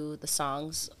and do the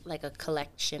songs, like a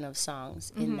collection of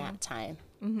songs in that time.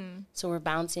 So we're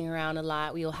bouncing around a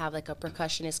lot. We'll have like a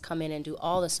percussionist come in and do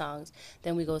all the songs.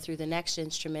 Then we go through the next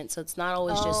instrument. So it's not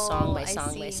always just song by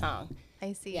song by song.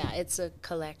 I see. Yeah, it's a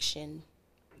collection.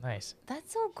 Nice.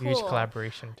 That's so cool. Huge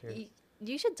collaboration too.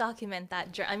 You should document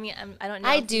that. I mean, I don't know.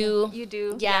 I do. You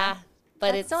do? Yeah.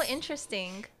 But it's so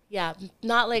interesting. Yeah,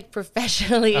 not like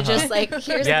professionally, just like,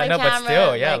 here's my camera. But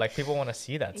still, like people want to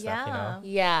see that stuff, you know?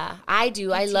 Yeah, I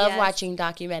do. I love watching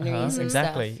documentaries and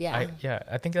exactly. stuff. Yeah.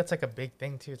 I think that's like a big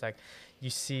thing too. It's like you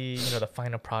see, you know, the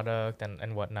final product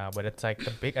and whatnot, but it's like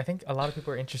I think a lot of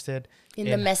people are interested in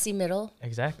the messy middle.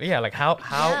 Exactly. Yeah, like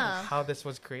how this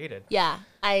was created. Yeah,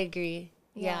 I agree.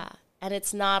 Yeah. And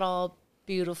it's not all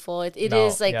beautiful. It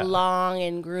is like long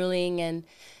and grueling and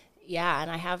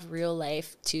and I have real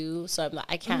life too, so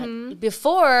I can't.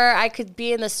 Before I could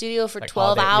be in the studio for like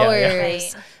 12 hours.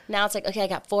 Right. Now it's like, okay, I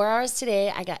got 4 hours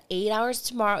today. I got 8 hours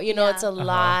tomorrow. You know, it's a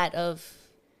lot of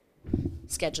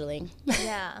scheduling.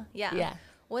 Yeah.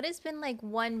 What has been like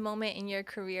one moment in your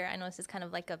career? I know this is kind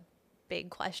of like a big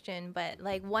question, but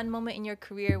like one moment in your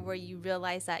career where you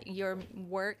realize that your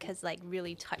work has like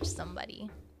really touched somebody.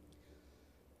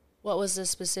 What was the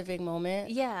specific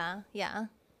moment? Yeah.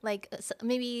 Like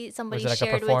maybe somebody shared, was it like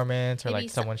shared a performance, or like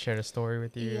with, someone shared a story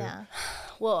with you? Yeah.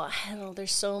 Well, I don't know.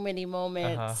 There's so many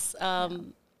moments.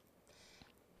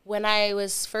 When I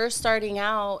was first starting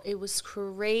out, it was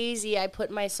crazy. I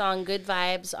put my song "Good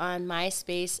Vibes" on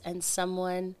MySpace, and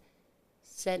someone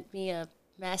sent me a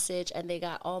message, and they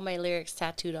got all my lyrics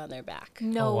tattooed on their back.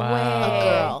 No way. A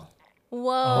girl.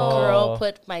 Whoa. A girl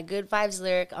put my "Good Vibes"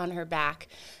 lyric on her back.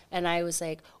 And I was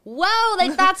like, whoa,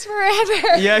 like that's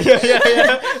forever. Yeah.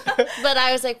 But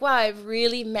I was like, wow, it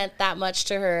really meant that much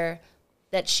to her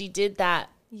that she did that.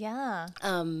 Yeah.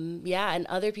 And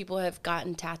other people have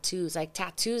gotten tattoos. Like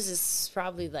tattoos is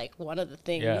probably like one of the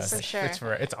things. Yeah, for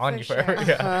sure. It's on you sure. forever.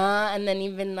 Yeah. And then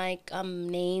even like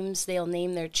names, they'll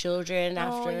name their children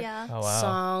after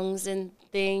songs and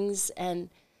things. And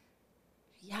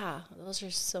yeah, those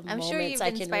are some moments I can remember. I'm sure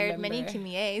you've inspired many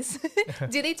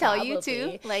KIMIÉs. Do they tell you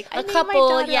too? Like a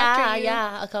couple,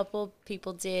 a couple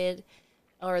people did,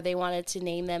 or they wanted to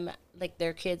name them like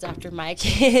their kids after my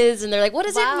kids, and they're like, "What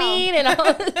does it mean?" And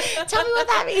tell me what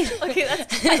that means. Okay,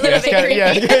 that's a little bit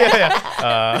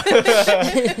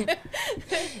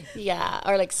creepy. Yeah,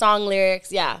 or like song lyrics.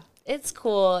 Yeah, it's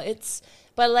cool.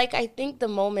 But like I think the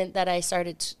moment that I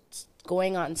started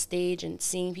going on stage and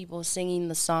seeing people singing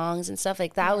the songs and stuff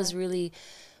like that was really,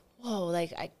 whoa,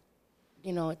 like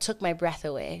it took my breath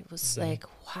away. It was like,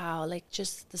 wow, like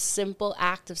just the simple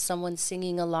act of someone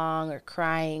singing along or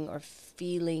crying or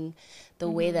feeling the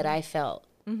way that I felt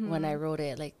when I wrote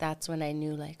it. Like that's when I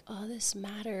knew like, oh, this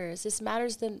matters. This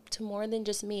matters to more than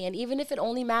just me. And even if it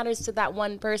only matters to that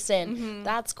one person,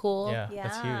 that's cool. Yeah,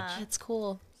 that's huge. That's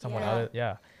cool. Someone other,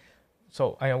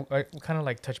 So I kind of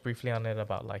like touched briefly on it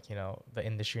about like, you know, the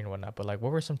industry and whatnot, but like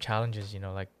what were some challenges, you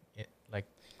know, like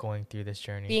going through this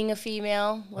journey? Being a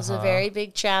female was a very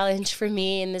big challenge for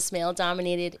me in this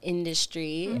male-dominated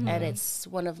industry, and it's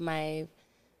one of my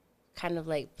kind of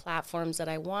like platforms that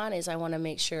I want to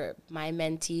make sure my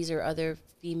mentees or other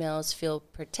females feel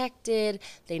protected,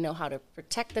 they know how to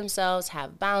protect themselves,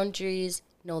 have boundaries,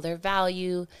 know their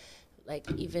value, like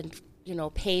even you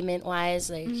know, payment wise,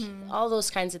 like all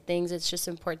those kinds of things. It's just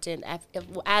important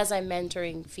as I'm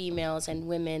mentoring females and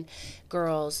women,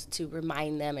 girls, to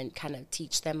remind them and kind of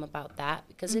teach them about that,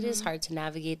 because it is hard to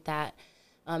navigate that.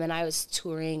 And I was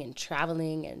touring and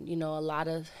traveling and, you know, a lot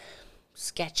of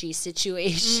sketchy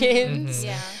situations.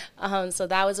 So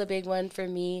that was a big one for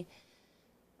me.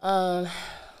 What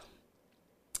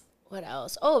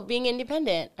else? Oh, being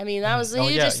independent. I mean, that was the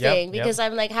hugest thing, because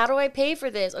I'm like, how do I pay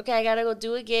for this? Okay, I got to go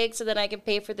do a gig so that I can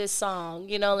pay for this song,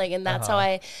 you know, like, and that's how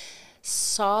I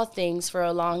saw things for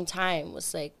a long time,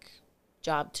 was like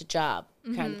job to job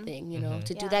kind of thing, you know,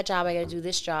 to do that job, I got to do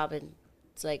this job. And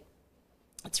it's like,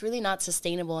 it's really not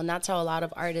sustainable. And that's how a lot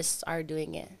of artists are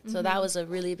doing it. So that was a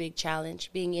really big challenge,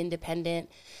 being independent.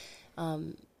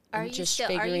 Are you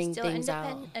still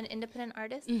an independent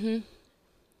artist?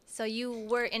 So you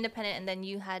were independent, and then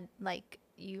you had, like,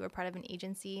 you were part of an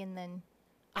agency, and then...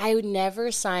 I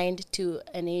never signed to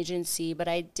an agency, but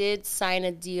I did sign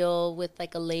a deal with,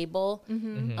 like, a label.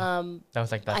 That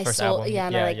was, like, that first album. Yeah,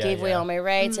 and I gave away all my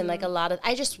rights, and, like, a lot of...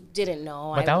 I just didn't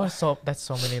know. But that's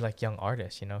so many, like, young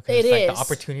artists, you know? It is. Like, the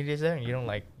opportunity is there, and you don't,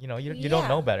 like, you know, you don't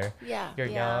know better. You're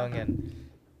young, and...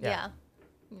 Yeah,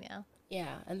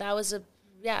 and that was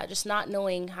just not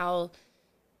knowing how...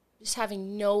 Just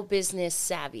having no business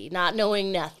savvy, not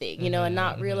knowing nothing, you know, and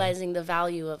not realizing the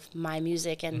value of my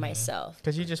music and myself.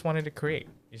 Because you just wanted to create.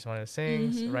 You just wanted to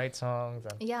sing, write songs.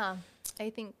 And I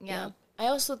think, I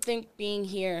also think being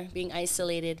here, being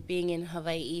isolated, being in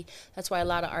Hawaii, that's why a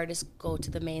lot of artists go to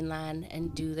the mainland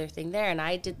and do their thing there. And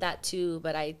I did that too,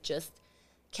 but I just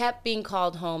kept being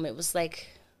called home. It was like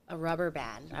a rubber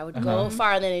band. I would go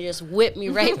far, and then it just whipped me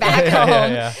right back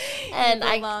home. And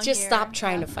I just stopped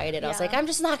trying to fight it. I was like, I'm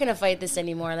just not going to fight this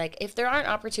anymore. Like, if there aren't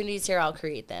opportunities here, I'll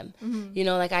create them. You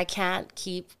know, like, I can't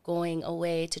keep going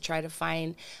away to try to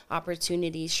find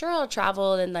opportunities. Sure, I'll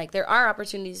travel, and, like, there are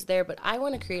opportunities there, but I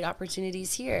want to create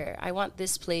opportunities here. I want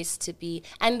this place to be,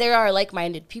 and there are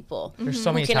like-minded people who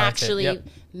can actually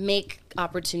make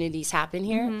opportunities happen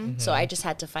here. So I just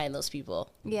had to find those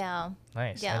people.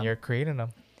 Nice. And you're creating them.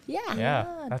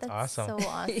 That's awesome. So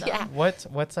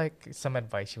awesome. What's like some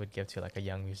advice you would give to, like, a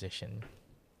young musician?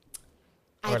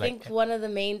 I think one of the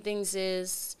main things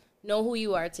is know who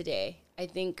you are today. I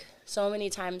think so many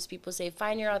times people say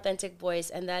find your authentic voice,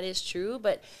 and that is true,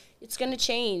 but it's going to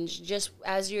change just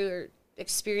as your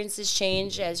experiences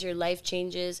change, as your life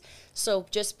changes. So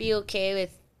just be okay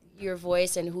with your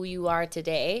voice and who you are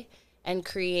today, and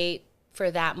create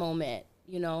for that moment,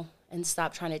 you know, and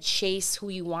stop trying to chase who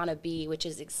you want to be, which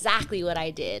is exactly what I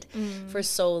did for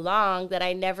so long, that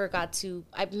I never got to,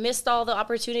 I missed all the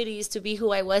opportunities to be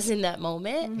who I was in that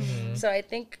moment. So I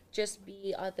think just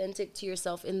be authentic to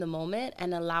yourself in the moment,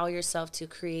 and allow yourself to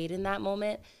create in that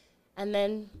moment, and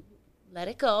then let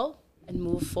it go and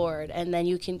move forward. And then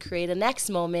you can create a next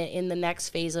moment in the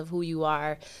next phase of who you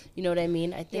are. You know what I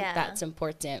mean? I think that's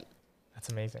important. That's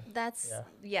amazing. That's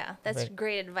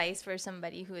great advice for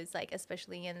somebody who is, like,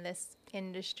 especially in this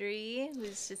industry,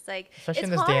 who's just like, especially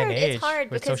in this day and age, it's hard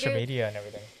with social media and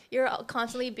everything. You're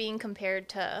constantly being compared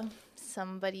to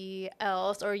somebody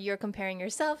else, or you're comparing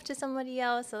yourself to somebody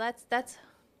else. So that's hard.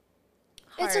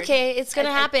 It's okay. It's going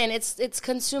to happen. It's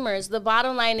consumers. The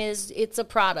bottom line is it's a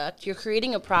product. You're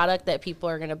creating a product that people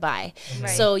are going to buy.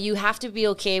 So you have to be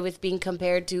okay with being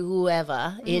compared to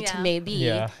whoever it may be.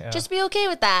 Just be okay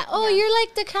with that. Oh, you're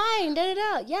like the kind.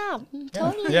 Da-da-da. Yeah,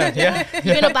 totally. You're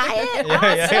going to buy it?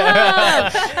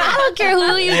 Awesome. I don't care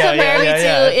who you compare me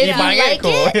to. If you like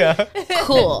it,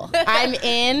 cool. I'm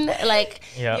in, like,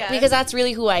 because that's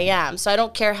really who I am. So I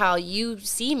don't care how you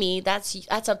see me. That's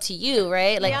up to you,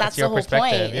 right? Like, that's the whole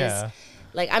point. Is,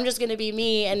 like, I'm just gonna be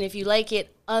me, and if you like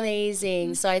it,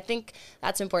 amazing. So I think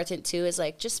that's important too, is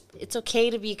like, just, it's okay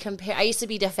to be compared. I used to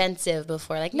be defensive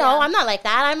before, like, no, I'm not like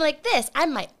that, I'm like this,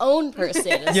 I'm my own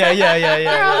person. Girl,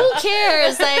 who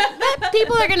cares? Like,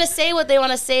 people are gonna say what they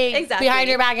want to say behind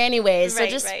your back anyways. So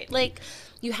just like,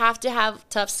 you have to have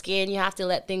tough skin. You have to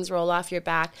let things roll off your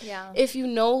back. If you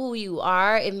know who you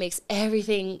are, it makes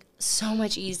everything so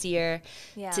much easier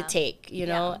to take, you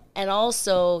know? And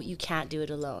also, you can't do it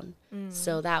alone.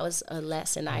 So that was a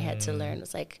lesson I had to learn. It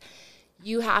was like,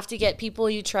 you have to get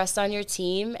people you trust on your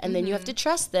team, and then you have to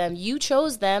trust them. You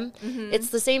chose them. It's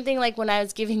the same thing like when I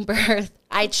was giving birth.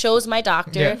 I chose my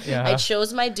doctor. I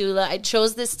chose my doula. I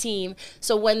chose this team.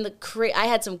 So when I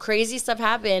had some crazy stuff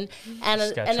happen, and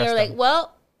they were like,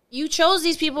 well, you chose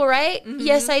these people, right?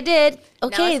 Yes, I did.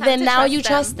 okay, then now you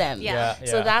trust them. Yeah.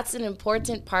 So that's an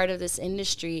important part of this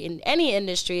industry. In any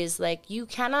industry is like, you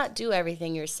cannot do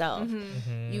everything yourself.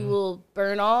 You will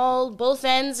burn both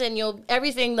ends, and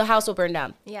the house will burn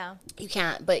down. Yeah. You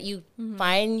can't, but you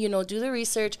find, do the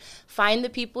research, find the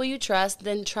people you trust,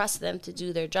 then trust them to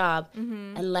do their job,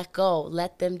 and let go.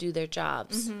 Let them do their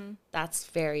jobs. That's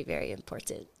very, very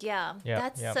important. Yeah.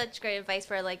 That's such great advice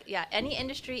for any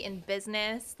industry in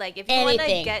business. Like if you want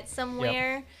to get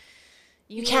somewhere,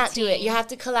 you can't do it. You have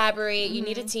to collaborate. You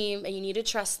need a team, and you need to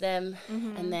trust them,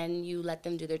 and then you let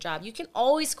them do their job. You can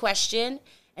always question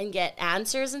and get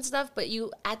answers and stuff, but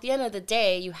at the end of the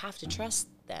day, you have to trust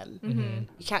them.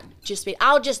 You can't just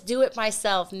I'll just do it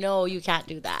myself. No, you can't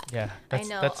do that. Yeah, that's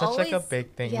such like a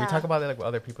big thing. We talk about it like with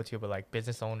other people too, but like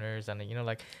business owners and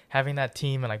like having that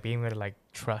team and like being able to like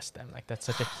trust them, like that's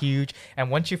such a huge.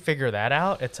 And once you figure that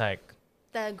out, it's like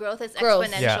the growth is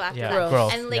exponential after that.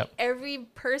 Growth. And like every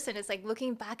person is like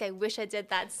looking back, I wish I did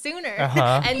that sooner.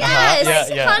 And yes,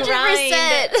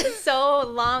 100%. So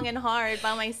long and hard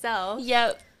by myself.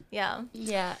 Yep. Yeah.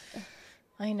 Yeah.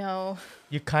 I know.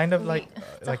 You kind of like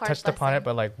touched upon it,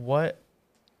 but like what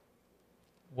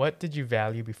did you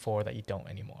value before that you don't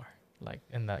anymore? Like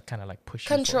in that kind of like push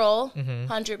control.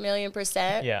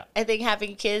 100,000,000%. Yeah. I think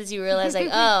having kids, you realize like,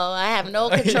 oh, I have no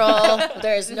control.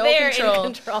 There's no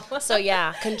control. So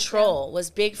yeah, control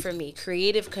was big for me.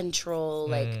 Creative control,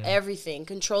 like everything.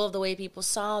 Control of the way people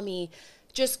saw me.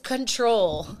 Just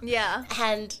control. Yeah.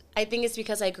 And I think it's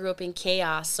because I grew up in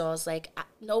chaos. So I was like,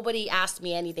 nobody asked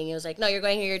me anything. It was like, no, you're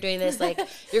going here, you're doing this. Like,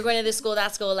 you're going to this school,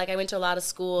 that school. Like, I went to a lot of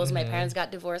schools. My parents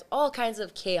got divorced. All kinds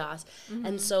of chaos.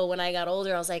 And so when I got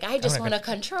older, I was like, I just want to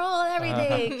control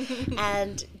everything.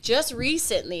 And just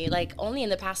recently, like only in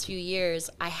the past few years,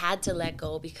 I had to let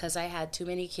go because I had too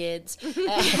many kids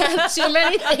and too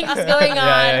many things going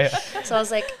on. So I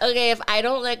was like, okay, if I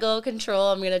don't let go of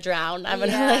control, I'm going to drown. I'm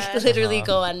going to like literally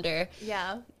go under.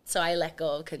 Yeah. So I let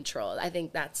go of control. I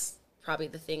think that's probably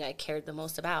the thing I cared the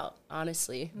most about,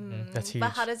 honestly. That's huge. But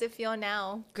how does it feel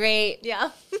now? Great.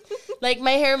 Yeah. Like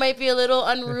my hair might be a little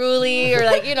unruly, or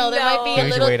like, there might be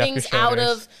little things out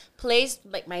of place,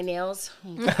 like my nails.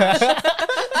 Oh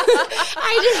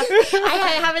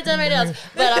I haven't done my nails,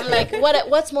 but I'm like,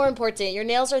 what's more important, your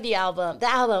nails or the album? The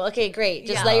album. Okay, great.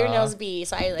 Just let your nails be.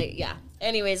 So I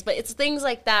anyways, but it's things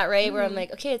like that, right? Where I'm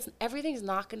like, okay, everything's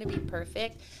not going to be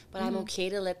perfect, but I'm okay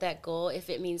to let that go if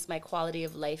it means my quality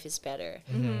of life is better.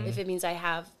 If it means I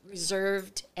have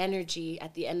reserved energy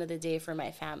at the end of the day for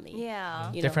my family.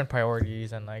 Yeah. Different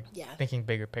priorities and like thinking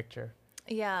bigger picture.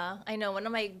 Yeah, I know. One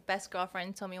of my best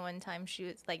girlfriends told me one time, she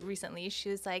was like, recently, she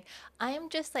was like, I am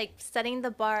just like setting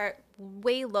the bar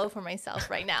way low for myself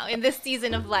right now in this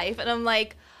season of life. And I'm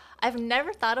like, I've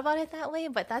never thought about it that way,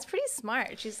 but that's pretty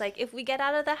smart. She's like, if we get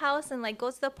out of the house and like go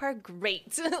to the park,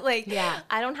 great. Like,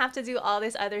 I don't have to do all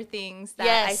these other things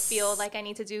that I feel like I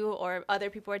need to do, or other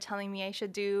people are telling me I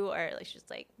should do, or like, she's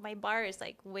like, my bar is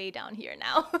like way down here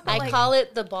now. I call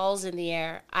it the balls in the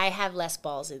air. I have less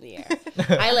balls in the air.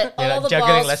 I let all the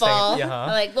balls fall. I'm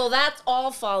like, well, that's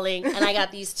all falling, and I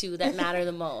got these two that matter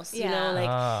the most. You know,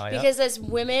 like because as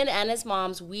women and as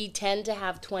moms, we tend to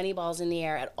have 20 balls in the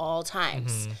air at all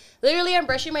times. Literally, I'm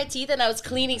brushing my teeth and I was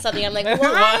cleaning something. I'm like,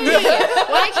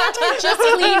 why can't I just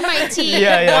clean my teeth?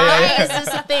 Why is this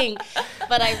a thing?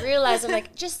 But I realized, I'm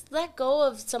like, just let go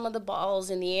of some of the balls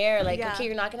in the air. Like, okay,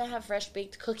 you're not going to have fresh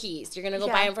baked cookies. You're going to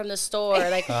go buy them from the store.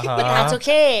 Like, but that's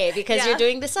okay because you're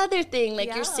doing this other thing.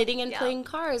 Like, you're sitting and playing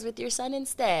cards with your son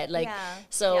instead. Like,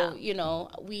 so,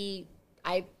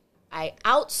 I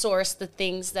outsource the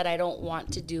things that I don't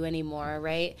want to do anymore,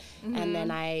 right? And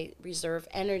then I reserve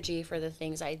energy for the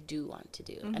things I do want to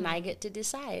do. And I get to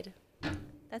decide.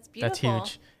 That's beautiful.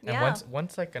 That's huge. And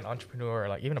once like an entrepreneur, or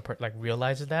like even like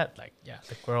realizes that, like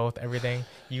the growth, everything,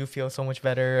 you feel so much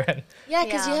better.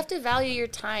 Because you have to value your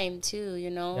time too.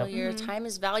 Your time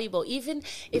is valuable. Even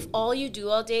if all you do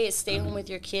all day is stay home with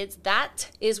your kids,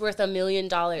 that is worth $1 million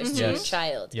to your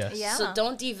child. So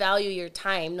don't devalue your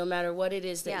time, no matter what it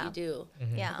is that you do.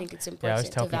 I think it's important. I always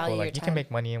tell to value people like your you time. can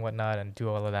make money and whatnot and do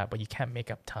all of that, but you can't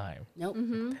make up time. Nope.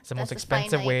 It's the most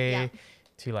expensive way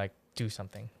to like do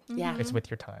something. It's with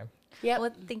your time.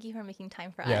 Well, thank you for making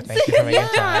time for us. Thank you for making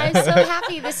time. I'm so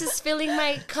happy. This is filling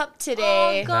my cup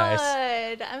today. Oh,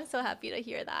 good. Nice. I'm so happy to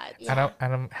hear that.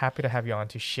 And I'm happy to have you on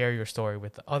to share your story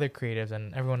with the other creatives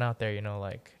and everyone out there.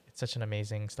 Like it's such an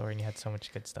amazing story and you had so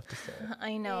much good stuff to say.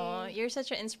 I know. You're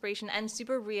such an inspiration and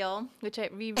super real, which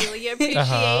we really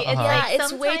appreciate. It's like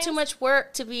it's way too much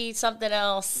work to be something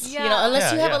else.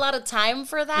 Unless you have a lot of time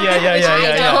for that.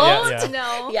 I don't.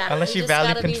 No. Unless you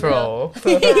value control.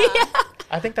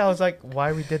 I think that was like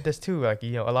why we did this too. Like,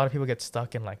 you know, a lot of people get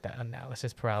stuck in like that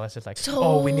analysis paralysis. Like,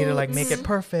 we need to like make it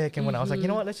perfect. And when I was like, you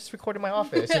know what, let's just record in my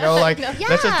office. You know, like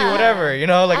let's just do whatever. You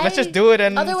know, like let's just do it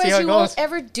and otherwise see how it you goes. won't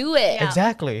ever do it.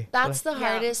 Exactly. That's the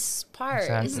hardest part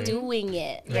is doing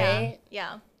it, right?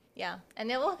 Yeah, and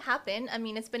it will happen. I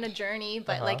mean, it's been a journey,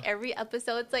 but like every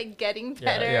episode's like getting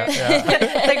better. The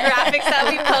graphics that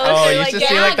we post. Oh, you should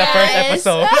see like the first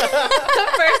episode.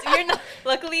 You're not.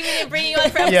 Luckily, we didn't bring you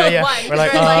on for episode 1. We're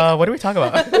like, what do we talk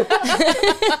about?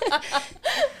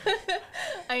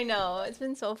 I know, it's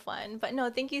been so fun, but no,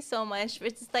 thank you so much.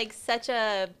 It's like such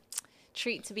a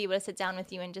treat to be able to sit down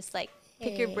with you and just like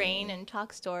pick your brain and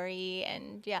talk story.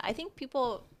 And yeah, I think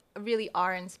people really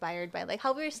are inspired by like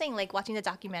how we were saying, like watching the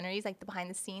documentaries, like the behind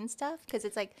the scenes stuff, because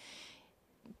it's like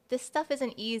this stuff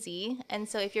isn't easy. And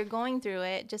so if you're going through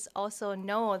it, just also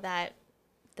know that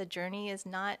the journey is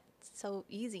not so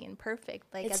easy and perfect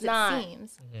like as it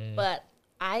seems. But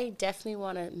I definitely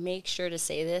want to make sure to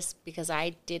say this because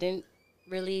I didn't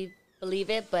really believe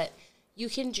it, but you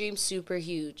can dream super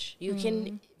huge. You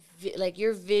can like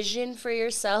your vision for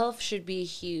yourself should be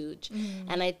huge.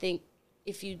 And I think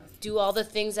if you do all the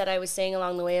things that I was saying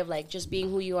along the way of like just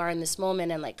being who you are in this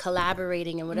moment and like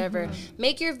collaborating and whatever,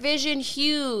 make your vision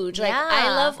huge. Like I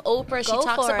love Oprah. She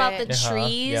talks about the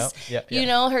trees, you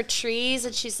know, her trees.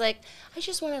 And she's like, I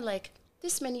just wanted like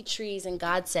this many trees. And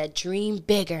God said, dream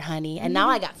bigger, honey. And now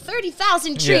I got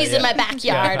 30,000 trees in my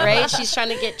backyard, right? She's trying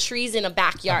to get trees in a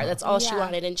backyard. That's all she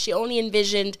wanted. And she only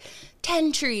envisioned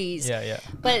 10 trees.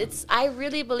 But I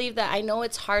really believe that I know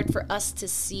it's hard for us to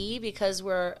see because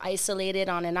we're isolated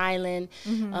on an island,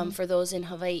 for those in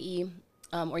Hawaii,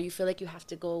 or you feel like you have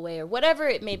to go away or whatever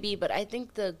it may be. But I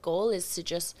think the goal is to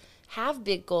just have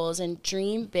big goals and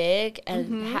dream big,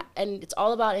 and and it's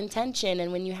all about intention.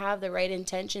 And when you have the right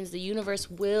intentions, the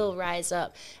universe will rise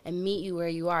up and meet you where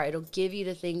you are. It'll give you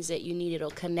the things that you need.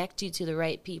 It'll connect you to the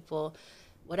right people.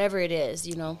 Whatever it is,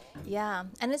 you know. Yeah,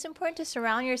 and it's important to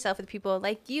surround yourself with people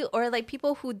like you, or like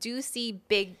people who do see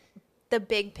the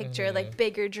big picture, like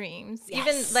bigger dreams.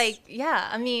 Even like,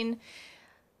 I mean,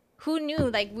 who knew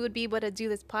like we would be able to do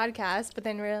this podcast? But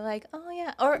then we're like, oh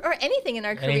yeah, or anything in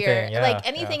our career, like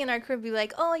anything in our career, be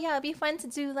like, oh yeah, it'd be fun to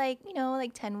do like, you know,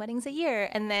 like 10 weddings a year,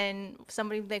 and then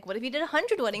somebody would be like, what if you did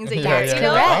 100 weddings a year? You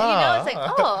know, it's like,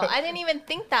 oh, I didn't even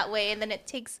think that way, and then it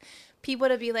takes people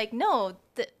to be like, no,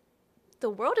 the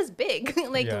world is big.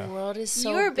 Like the world is so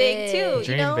you're big too.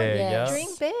 Dream you know? big. Dream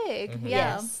big.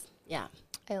 Yeah. Yeah.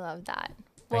 I love that.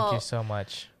 Thank you so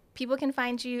much. People can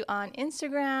find you on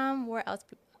Instagram. Where else?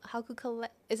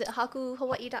 Is it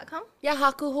hakuhawaii.com? Yeah,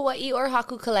 Haku Hawaii or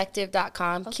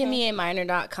hakucollective.com.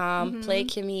 KIMIÉMINER.com. Play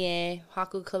KIMIÉ,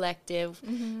 Haku Collective.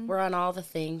 We're on all the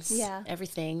things. Yeah.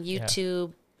 Everything.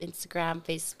 YouTube, Instagram,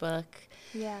 Facebook.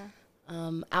 Yeah.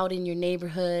 Out in your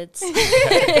neighborhoods,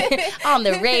 on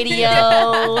the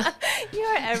radio.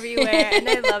 You're everywhere, and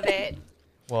I love it.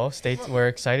 Well, we're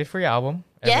excited for your album.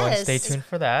 Everyone stay tuned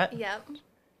for that. Yep.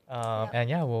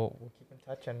 And we'll keep in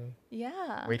touch and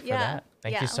wait for that.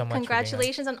 Thank you so much.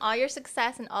 Congratulations on all your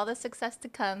success and all the success to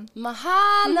come.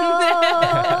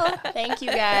 Mahalo. Thank you,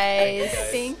 guys.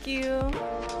 Thank you.